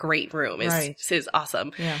popular, great room is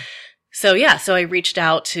awesome. Yeah. So I reached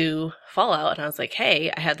out to Fallout and I was like,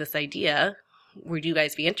 hey, I had this idea. Would you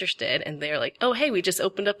guys be interested? And they're like, oh, hey, we just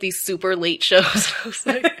opened up these super late shows. I was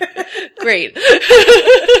like, great.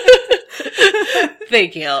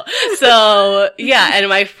 Thank you. So, and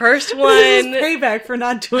my first one. This is payback for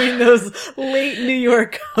not doing those late New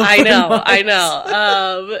York. I know.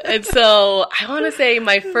 And so I want to say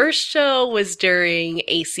my first show was during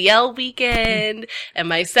ACL weekend and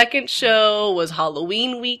my second show was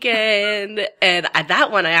Halloween weekend. And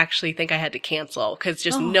that one I actually think I had to cancel because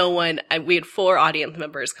just we had 4 audience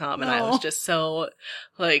members come and I was just so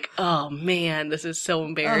like, oh man, this is so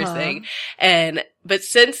embarrassing. But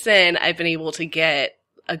since then I've been able to get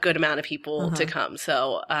a good amount of people to come.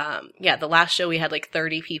 So, the last show we had like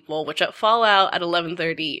 30 people, which at Fallout at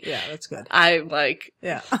 11:30. Yeah, that's good. I'm like,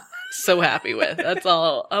 so happy with. That's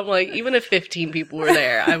all. I'm like, even if 15 people were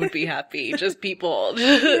there, I would be happy. Just people.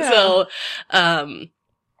 So,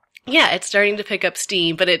 it's starting to pick up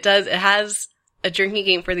steam, but it has a drinking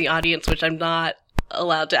game for the audience, which I'm not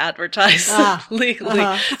allowed to advertise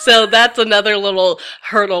legally. So that's another little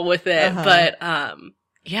hurdle with it. But,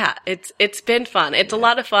 it's been fun. It's a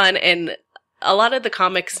lot of fun and a lot of the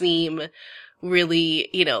comics seem really,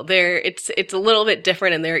 it's a little bit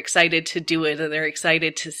different and they're excited to do it and they're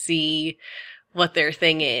excited to see what their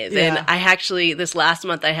thing is. And I actually, this last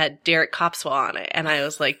month I had Derek Kopswa on it and I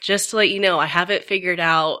was like, just to let you know, I haven't figured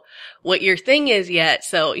out what your thing is yet.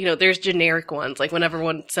 So, there's generic ones, like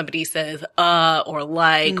whenever somebody says, or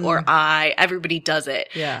like, or everybody does it.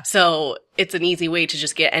 Yeah. So it's an easy way to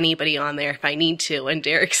just get anybody on there if I need to. And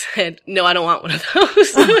Derek said, no, I don't want one of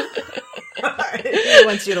those. He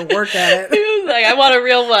wants you to work at it. He was like, I want a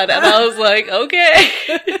real one. And I was like, okay.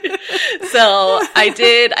 So I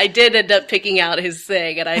did end up picking out his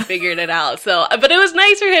thing and I figured it out. So, but it was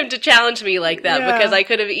nice for him to challenge me like that because I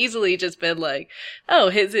could have easily just been like, oh,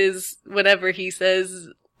 his is whenever he says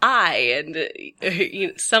I,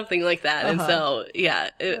 and something like that. And so, yeah,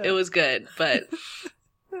 it was good, but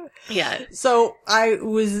yeah. So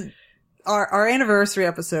our anniversary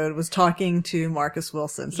episode was talking to Marcus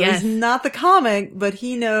Wilson. So Yes. he's not the comic, but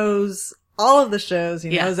he knows all of the shows. He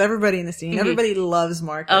Yeah. knows everybody in the scene. Everybody loves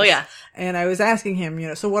Marcus. Oh, yeah. And I was asking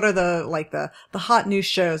him, so what are the hot new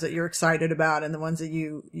shows that you're excited about and the ones that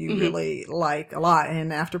you really like a lot?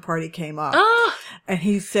 And After Party came up. Oh, And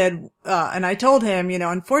he said, and I told him,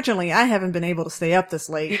 unfortunately I haven't been able to stay up this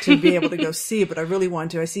late to be able to go see it, but I really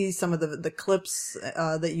want to. I see some of the clips,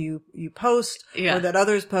 that you post Yeah. or that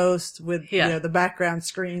others post with, Yeah. the background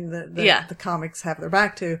screen that Yeah. the comics have their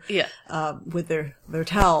back to, yeah. with their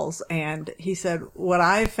tells. And he said, what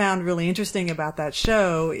I found really interesting about that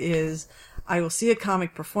show is I will see a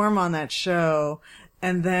comic perform on that show,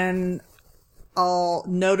 and then I'll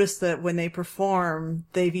notice that when they perform,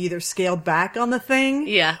 they've either scaled back on the thing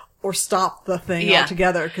Yeah. or stopped the thing Yeah.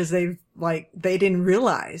 altogether because they didn't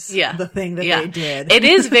realize Yeah. the thing that Yeah. they did. It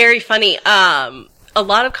is very funny. A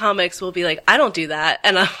lot of comics will be like, I don't do that.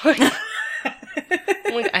 And I'm like,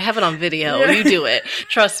 I have it on video. Yeah. You do it.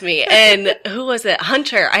 Trust me. And who was it?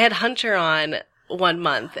 Hunter. I had Hunter on 1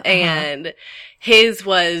 month, and his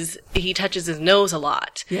was, he touches his nose a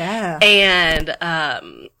lot. Yeah.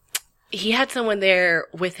 And, he had someone there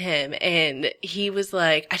with him, and he was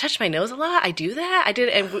like, I touch my nose a lot. I do that. I did.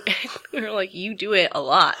 And we were like, you do it a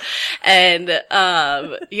lot. And,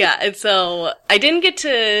 yeah. And so I didn't get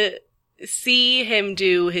to see him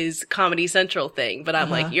do his Comedy Central thing, but I'm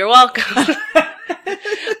like, you're welcome.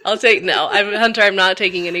 Hunter, I'm not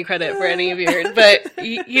taking any credit for any of yours, but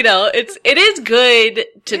it is good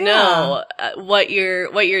to know what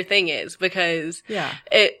your thing is, because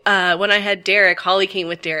when I had Derek, Holly came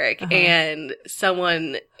with Derek, and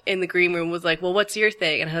someone in the green room was like, well, what's your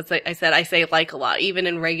thing? And I said, I say like a lot, even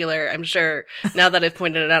in regular. I'm sure now that I've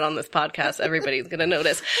pointed it out on this podcast, everybody's going to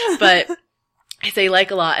notice, but I say like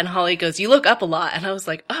a lot. And Holly goes, you look up a lot. And I was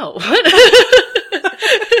like, oh, what?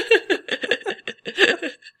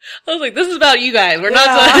 I was like, this is about you guys. We're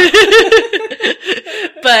not.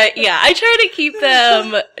 But yeah, I try to keep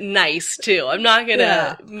them nice too. I'm not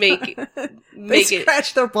gonna make they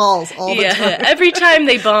scratch their balls all the time. Every time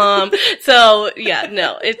they bomb. So yeah,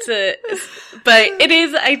 no, but it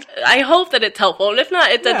is. I hope that it's helpful, and if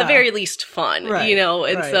not, it's at the very least fun. Right.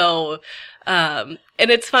 And so, and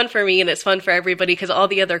it's fun for me, and it's fun for everybody, because all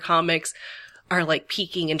the other comics are like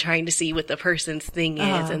peeking and trying to see what the person's thing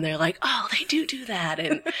is, and they're like, oh, they do that.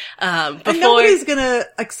 And and nobody's gonna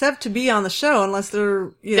accept to be on the show unless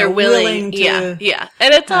they're willing to. Yeah.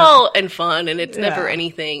 And it's all in fun, and it's never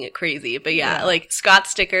anything crazy. But like Scott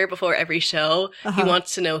Sticker before every show, he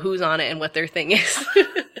wants to know who's on it and what their thing is.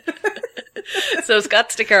 So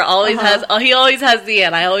Scott Sticker always has the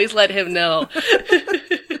end. I always let him know.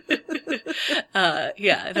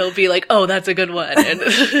 And he'll be like, oh, that's a good one. And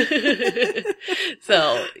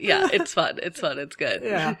so yeah, it's fun. It's good.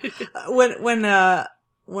 Yeah. When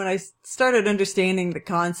I started understanding the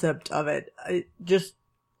concept of it,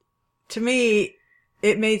 to me,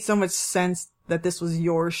 it made so much sense that this was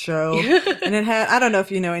your show. And I don't know if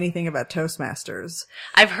you know anything about Toastmasters.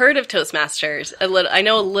 I've heard of Toastmasters a little. I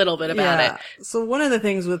know a little bit about it. So one of the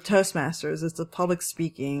things with Toastmasters, it's a public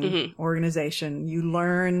speaking organization. You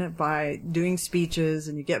learn by doing speeches,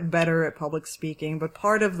 and you get better at public speaking. But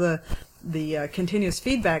part of the continuous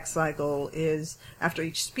feedback cycle is after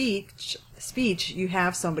each speech, you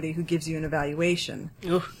have somebody who gives you an evaluation.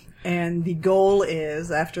 Oof. And the goal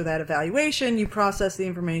is, after that evaluation, you process the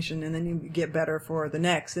information and then you get better for the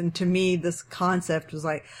next. And to me, this concept was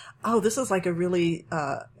like, oh, this is like a really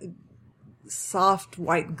soft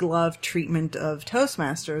white glove treatment of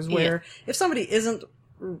Toastmasters, where if somebody isn't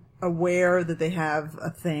aware that they have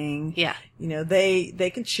a thing,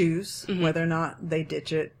 they can choose whether or not they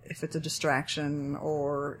ditch it, if it's a distraction,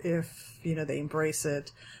 or if, they embrace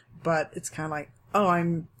it. But it's kind of like, oh,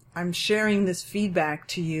 I'm sharing this feedback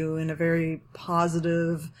to you in a very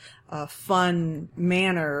positive, fun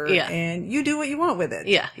manner, and you do what you want with it.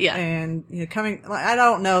 Yeah. And, I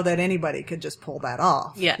don't know that anybody could just pull that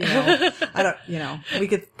off. Yeah. We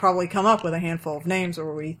could probably come up with a handful of names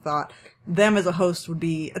where we thought them as a host would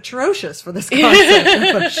be atrocious for this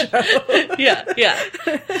concept of a show. Yeah.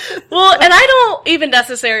 Well, and I don't even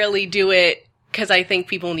necessarily do it because I think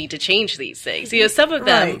people need to change these things. Some of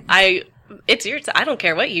them it's yours. I don't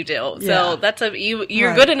care what you do. Yeah. So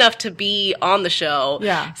you're good enough to be on the show.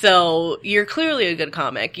 Yeah. So you're clearly a good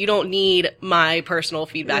comic. You don't need my personal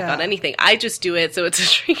feedback on anything. I just do it so it's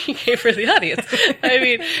a drinking game for the audience. I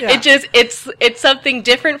mean, it's something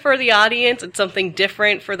different for the audience. It's something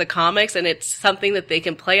different for the comics, and it's something that they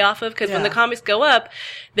can play off of, because when the comics go up,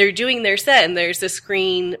 they're doing their set and there's a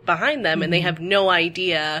screen behind them and they have no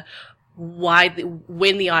idea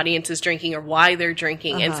when the audience is drinking or why they're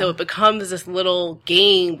drinking. And so it becomes this little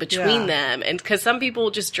game between them. And because some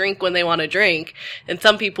people just drink when they want to drink, and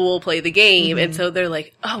some people will play the game. And so they're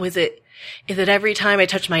like, oh, is it every time I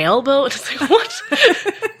touch my elbow? And it's like, what?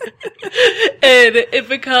 And it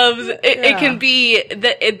becomes, it can be,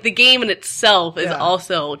 the game in itself is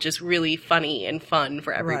also just really funny and fun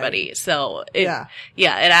for everybody. Right. So it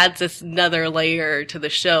adds this another layer to the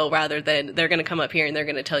show, rather than they're going to come up here and they're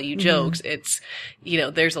going to tell you jokes. It's,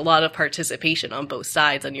 there's a lot of participation on both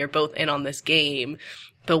sides, and you're both in on this game.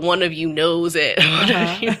 But one of you knows it, one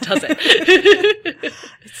of you doesn't. It's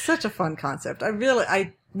such a fun concept.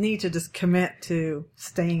 I need to just commit to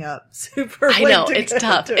staying up super late. I know, it's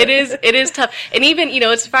tough. It is tough. And even,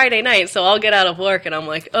 it's Friday night, so I'll get out of work and I'm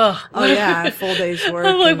like, oh. Oh yeah, full day's work.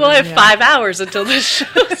 I'm like, well, I have 5 hours until this show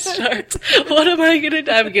starts. What am I going to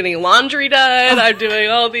do? I'm getting laundry done. I'm doing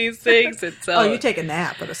all these things. And so. Oh, you take a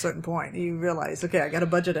nap at a certain point. You realize, okay, I got to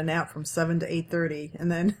budget a nap from 7 to 8:30,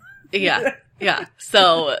 and then. Yeah. Yeah.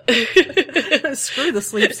 So. Screw the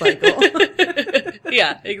sleep cycle.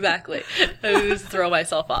 Yeah, exactly. I just throw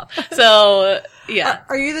myself off. So, yeah.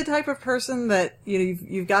 Are you the type of person that,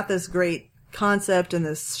 you've got this great concept and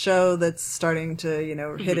this show that's starting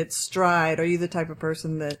to, hit its stride? Are you the type of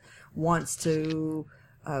person that wants to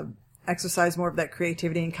exercise more of that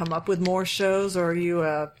creativity and come up with more shows? Or are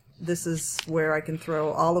you this is where I can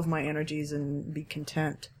throw all of my energies and be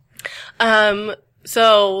content?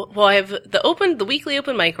 So, I have the weekly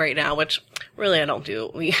open mic right now, which really I don't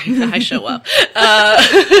do. I show up.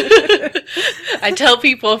 I tell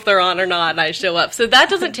people if they're on or not, and I show up. So that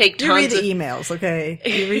doesn't take tons. You read the emails, okay?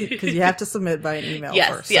 Because you have to submit by an email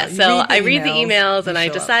first. Yes. So I read the emails and I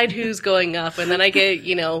decide who's going up, and then I get,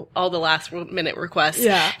 all the last minute requests.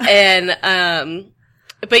 Yeah. And,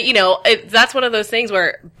 but that's one of those things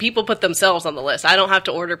where people put themselves on the list. I don't have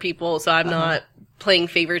to order people, so I'm not playing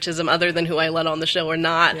favoritism other than who I let on the show or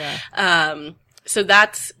not. Yeah. So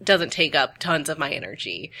that doesn't take up tons of my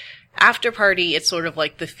energy. After party, it's sort of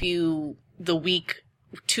like the 2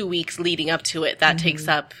 weeks leading up to it, that takes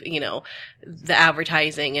up, the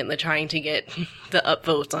advertising and the trying to get the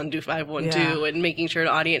upvotes on Do 512 and making sure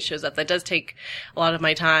the audience shows up. That does take a lot of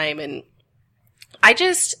my time. And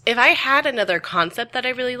if I had another concept that I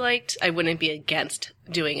really liked, I wouldn't be against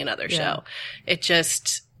doing another show.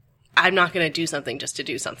 I'm not going to do something just to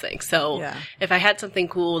do something. So if I had something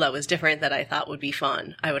cool that was different that I thought would be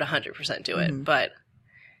fun, I would 100% do it. But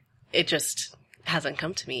it just hasn't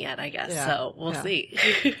come to me yet, I guess. Yeah. So we'll see.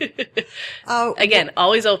 Again,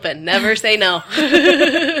 always open. Never say no.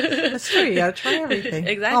 That's true. You got to try everything.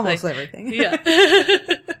 Exactly. Almost everything. Yeah.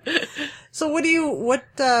 So what do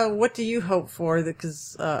you hope for?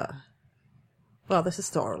 Because, this is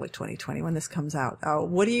still early 2020 when this comes out.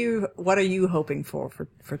 What are you hoping for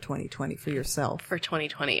 2020 for yourself? For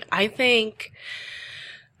 2020, I think,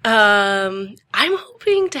 I'm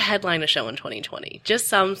hoping to headline a show in 2020. Just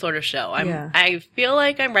some sort of show. I feel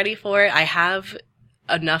like I'm ready for it. I have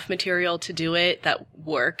enough material to do it that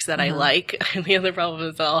works, that I like. And the other problem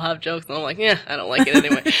is that I'll have jokes and I'm like, I don't like it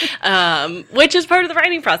anyway. Which is part of the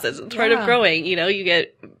writing process. It's part of growing. You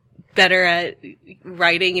get better at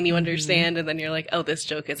writing and you understand, and then you're like, oh, this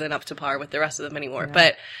joke isn't up to par with the rest of them anymore.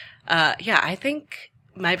 But, I think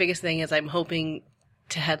my biggest thing is I'm hoping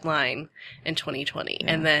to headline in 2020.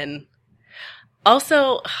 And then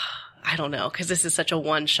also, I don't know, because this is such a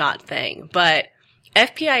one-shot thing, but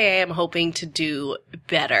FPIA I'm hoping to do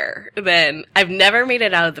better than, I've never made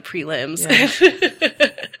it out of the prelims.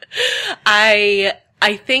 I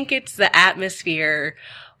think it's the atmosphere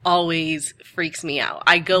always freaks me out.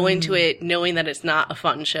 I go into it knowing that it's not a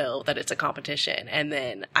fun show, that it's a competition, and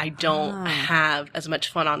then I don't have as much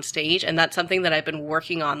fun on stage. And that's something that I've been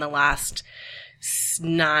working on the last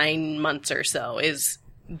 9 months or so, is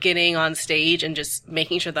getting on stage and just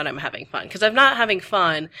making sure that I'm having fun. Because if I'm not having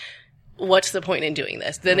fun, what's the point in doing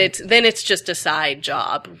this? Then it's just a side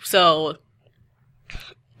job. So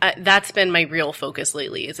that's been my real focus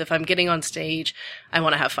lately, is if I'm getting on stage, I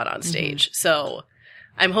want to have fun on stage. So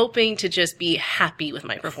I'm hoping to just be happy with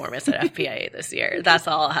my performance at FPIA this year. That's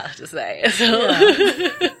all I have to say. So,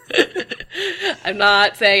 I'm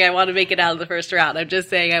not saying I want to make it out of the first round. I'm just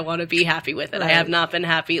saying I want to be happy with it. Right. I have not been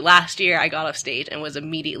happy. Last year I got off stage and was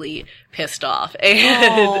immediately pissed off.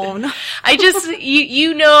 And no. I just,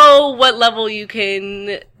 you know what level you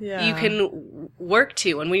can work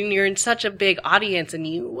to. And when you're in such a big audience and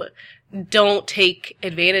you don't take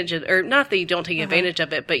advantage of, or not that you don't take advantage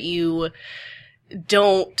of it, but you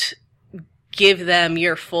don't give them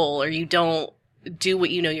your full, or you don't do what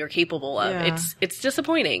you know you're capable of. Yeah. It's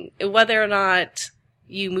disappointing whether or not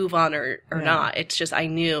you move on or not. It's just, I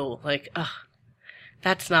knew like,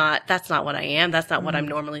 that's not what I am. That's not what I'm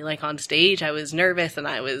normally like on stage. I was nervous and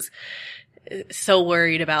I was so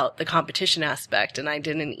worried about the competition aspect, and I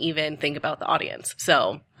didn't even think about the audience.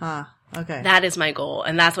 So, okay. That is my goal,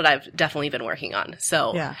 and that's what I've definitely been working on.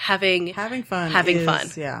 So, having fun.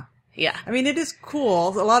 Yeah. Yeah. I mean, it is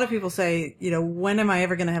cool. A lot of people say, when am I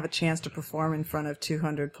ever going to have a chance to perform in front of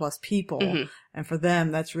 200 plus people? Mm-hmm. And for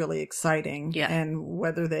them, that's really exciting. Yeah. And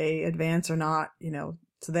whether they advance or not,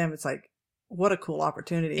 to them, it's like, what a cool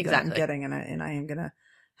opportunity that I'm getting, and I am going to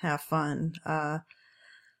have fun. I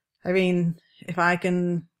mean, if I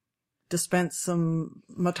can dispense some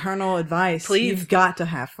maternal advice, please. You've got to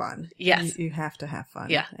have fun. Yes. You have to have fun.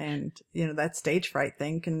 Yeah. And, that stage fright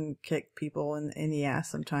thing can kick people in the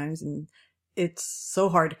ass sometimes. And it's so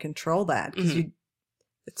hard to control that because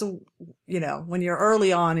when you're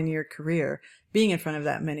early on in your career, being in front of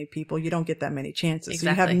that many people, you don't get that many chances.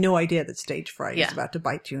 Exactly. So you have no idea that stage fright is about to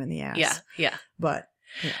bite you in the ass. Yeah. Yeah. But,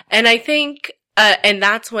 and I think, and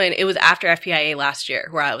that's when it was after FPIA last year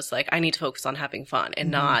where I was like, I need to focus on having fun and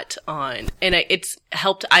not on, and it's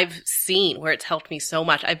helped. I've seen where it's helped me so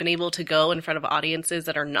much. I've been able to go in front of audiences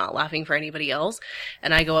that are not laughing for anybody else.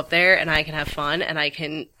 And I go up there and I can have fun and I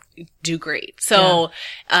can do great. So,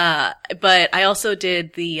 but I also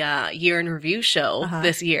did the, year in review show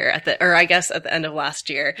this year at the end of last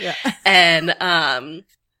year. Yeah. And,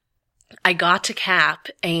 I got to Cap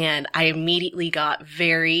and I immediately got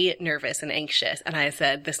very nervous and anxious. And I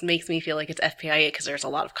said, this makes me feel like it's FPIA because there's a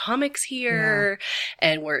lot of comics here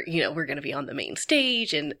and we're going to be on the main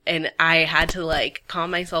stage. And I had to like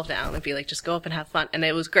calm myself down and be like, just go up and have fun. And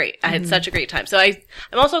it was great. I had such a great time. So I'm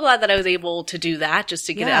also glad that I was able to do that just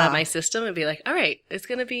to get it out of my system and be like, all right, it's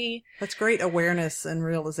going to be. That's great awareness and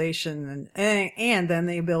realization and then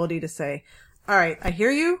the ability to say, all right, I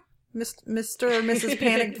hear you. Mr. or Mrs.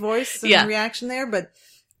 Panicked voice and reaction there, but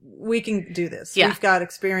we can do this. Yeah. We've got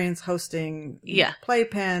experience hosting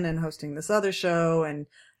Playpen and hosting this other show, and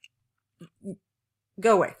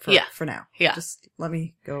go away for now. Yeah. Just let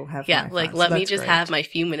me go have my fun. Like, let me just have my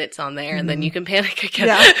few minutes on there and then you can panic again.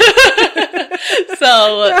 Yeah.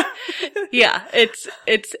 So,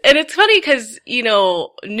 it's funny because,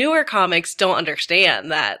 newer comics don't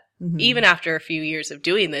understand that. Mm-hmm. Even after a few years of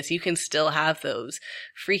doing this, you can still have those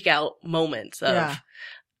freak out moments of,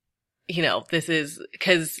 this is,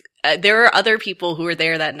 because there are other people who were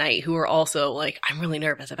there that night who were also like, I'm really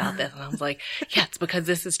nervous about this. And I was like, yeah, it's because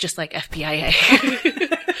this is just like FPIA.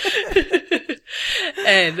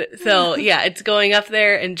 And so, it's going up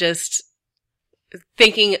there and just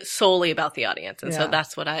thinking solely about the audience. And so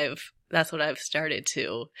that's what I've started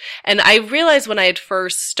to. And I realized when I had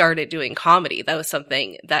first started doing comedy, that was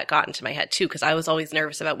something that got into my head too, because I was always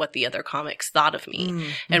nervous about what the other comics thought of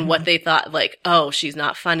me and what they thought, like, oh, she's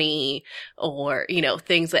not funny or,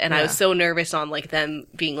 things. And I was so nervous on like them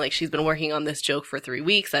being like, she's been working on this joke for 3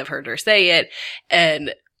 weeks. I've heard her say it.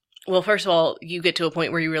 And well, first of all, you get to a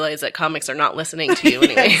point where you realize that comics are not listening to you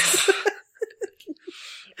anyways.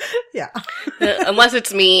 Yeah. Unless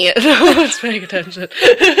it's me, no one's paying attention.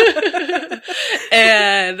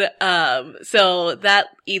 And, so that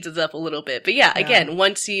eases up a little bit. But again,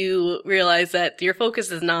 once you realize that your focus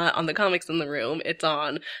is not on the comics in the room, it's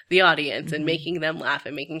on the audience and making them laugh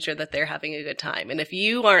and making sure that they're having a good time. And if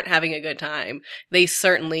you aren't having a good time, they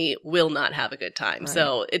certainly will not have a good time. Right.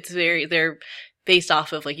 So they're based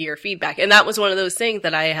off of like your feedback. And that was one of those things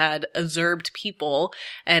that I had observed people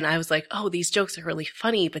and I was like, oh, these jokes are really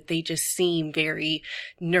funny, but they just seem very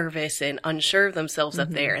nervous and unsure of themselves up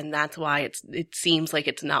there. And that's why it seems like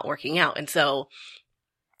it's not working out. And so,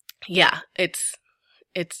 it's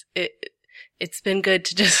been good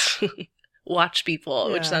to just watch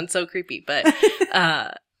people, which sounds so creepy, but,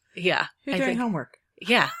 You're doing homework.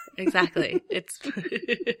 Yeah, exactly.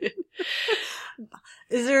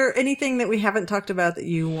 Is there anything that we haven't talked about that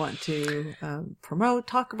you want to promote,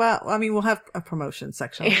 talk about? I mean, we'll have a promotion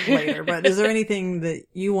section later, but is there anything that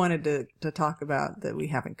you wanted to talk about that we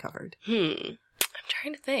haven't covered? I'm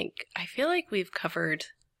trying to think. I feel like we've covered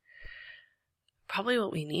probably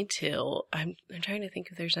what we need to. I'm trying to think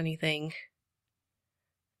if there's anything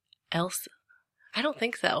else. I don't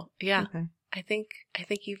think so. Yeah. Okay. I think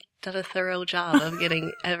you've done a thorough job of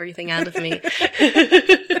getting everything out of me. Okay,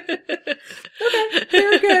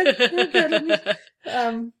 you're good.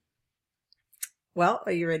 Well,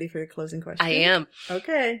 are you ready for your closing question? I am.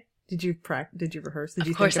 Okay. Did you rehearse? Did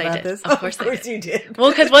you Of course think about I did. this? Of course you did. Well,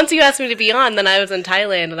 because once you asked me to be on, then I was in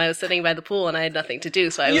Thailand and I was sitting by the pool and I had nothing to do,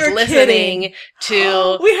 so I was You're listening kidding.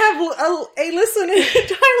 to. We have a listener in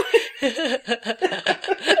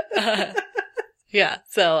Thailand. Yeah,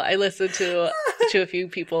 so I listened to a few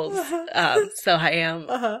people's. So I am.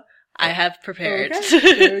 I have prepared.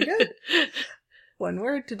 Okay. Very good. One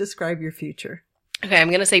word to describe your future. Okay,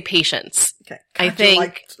 I'm gonna say patience. Okay. I think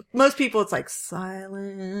like most people, it's like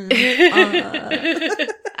silent.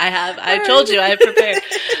 I told you I have prepared.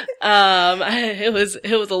 It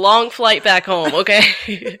was a long flight back home. Okay,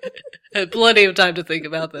 I had plenty of time to think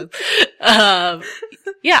about this. Yeah,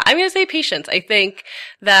 I'm gonna say patience. I think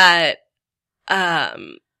that a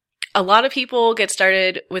lot of people get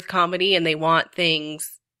started with comedy and they want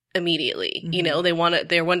things immediately. Mm-hmm. You know,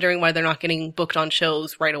 they're wondering why they're not getting booked on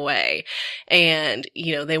shows right away. And,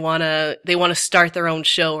 you know, they want to start their own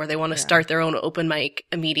show or they want to start their own open mic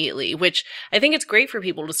immediately, which I think it's great for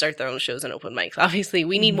people to start their own shows and open mics. Obviously,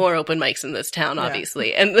 we need more open mics in this town,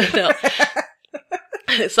 obviously. And no.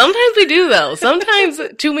 Sometimes we do though. Sometimes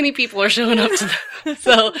too many people are showing up to them.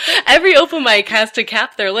 So every open mic has to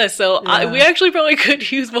cap their list. So we actually probably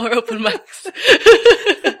could use more open mics.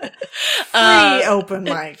 Free open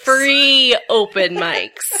mics. Free open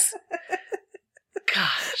mics.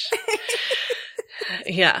 Gosh.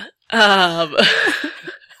 Yeah.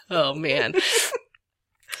 Oh man.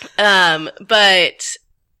 But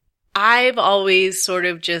I've always sort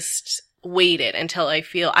of just waited until I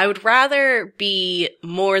feel I would rather be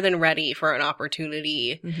more than ready for an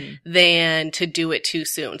opportunity than to do it too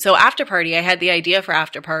soon. So After Party, I had the idea for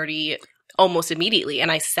After Party almost immediately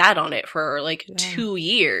and I sat on it for like 2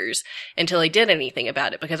 years until I did anything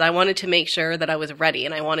about it because I wanted to make sure that I was ready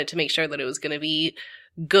and I wanted to make sure that it was going to be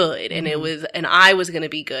good and I was going to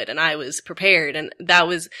be good and I was prepared. And that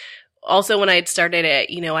was also when I had started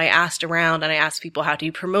it, you know, I asked around and I asked people, how do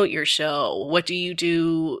you promote your show? What do you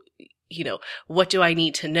do? You know, what do I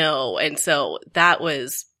need to know? And so that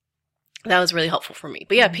was really helpful for me.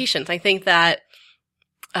 But yeah, patience. I think that,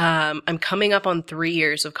 I'm coming up on 3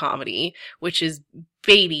 years of comedy, which is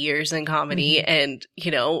baby years in comedy. And,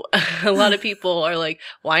 you know, a lot of people are like,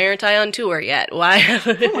 why aren't I on tour yet? Why?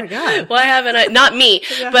 Oh my God. Why haven't I? Not me,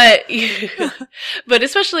 but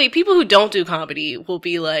especially people who don't do comedy will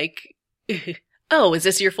be like, oh, is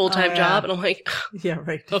this your full-time job? And I'm like, yeah,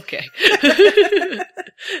 right. Okay.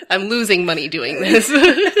 I'm losing money doing this.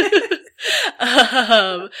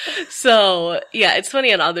 So yeah, it's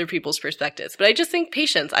funny on other people's perspectives, but I just think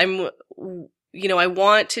patience. I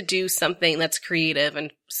want to do something that's creative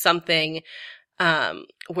and something,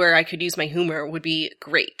 where I could use my humor would be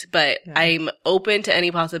great, but I'm open to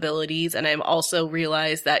any possibilities. And I'm also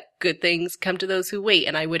realized that good things come to those who wait.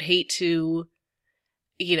 And I would hate to,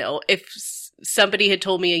 you know, if somebody had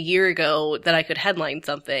told me a year ago that I could headline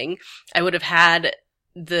something, I would have had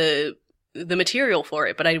the material for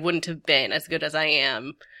it, but I wouldn't have been as good as I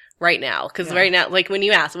am right now. Cause right now, like when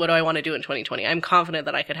you ask, what do I want to do in 2020? I'm confident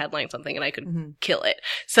that I could headline something and I could kill it.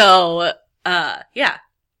 So, yeah,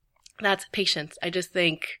 that's patience. I just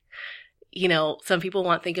think, you know, some people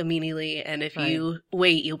want things immediately and if you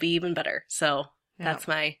wait, you'll be even better. So that's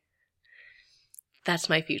my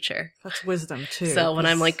future. That's wisdom too. So when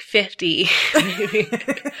I'm like 50,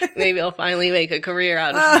 maybe I'll finally make a career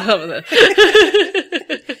out of some of this.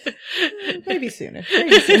 Maybe sooner.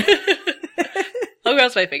 I'll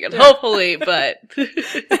cross my fingers. Hopefully, but.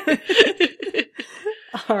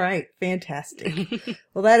 All right. Fantastic.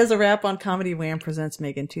 Well, that is a wrap on Comedy Wham presents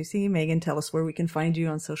Megan Tucci. Megan, tell us where we can find you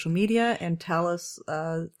on social media and tell us,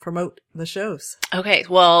 promote the shows. Okay.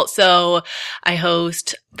 Well, so I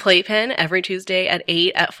host Playpen every Tuesday at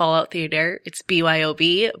 8 at Fallout Theater. It's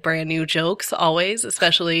BYOB, brand new jokes always,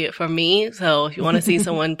 especially from me. So if you want to see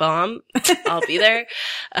someone bomb, I'll be there.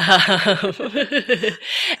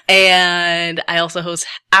 And I also host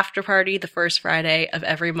After Party the first Friday of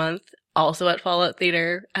every month, also at Fallout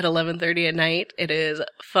Theater at 11:30 at night. It is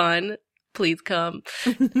fun. Please come.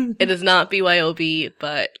 It is not BYOB,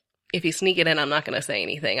 but if you sneak it in, I'm not going to say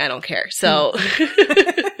anything. I don't care. So,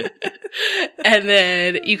 and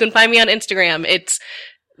then you can find me on Instagram. It's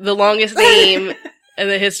the longest name in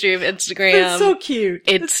the history of Instagram. It's so cute.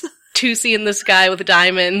 It's Tucci in the sky with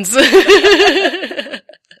diamonds.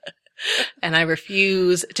 And I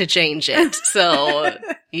refuse to change it. So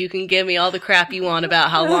you can give me all the crap you want about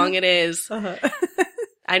how long it is.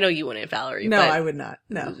 I know you wouldn't, Valerie. No, but I would not.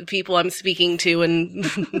 No. people I'm speaking to in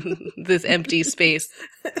this empty space,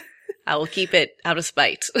 I will keep it out of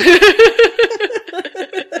spite.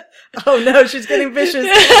 Oh no, she's getting vicious.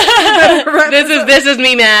 This is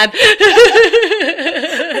me mad.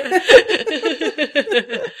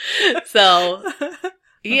 So,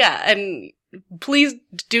 yeah, and please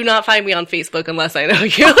do not find me on Facebook unless I know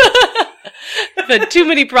you. I've had too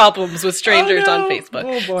many problems with strangers on Facebook.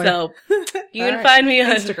 Oh boy. So, you can find me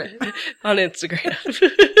on Instagram. on Instagram.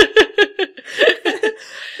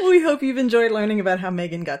 We hope you've enjoyed learning about how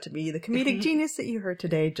Megan got to be the comedic genius that you heard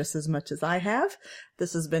today just as much as I have.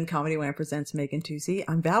 This has been Comedy Wham! Presents Megan Toosie.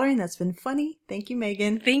 I'm Valerie, and that's been funny. Thank you,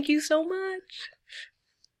 Megan. Thank you so much.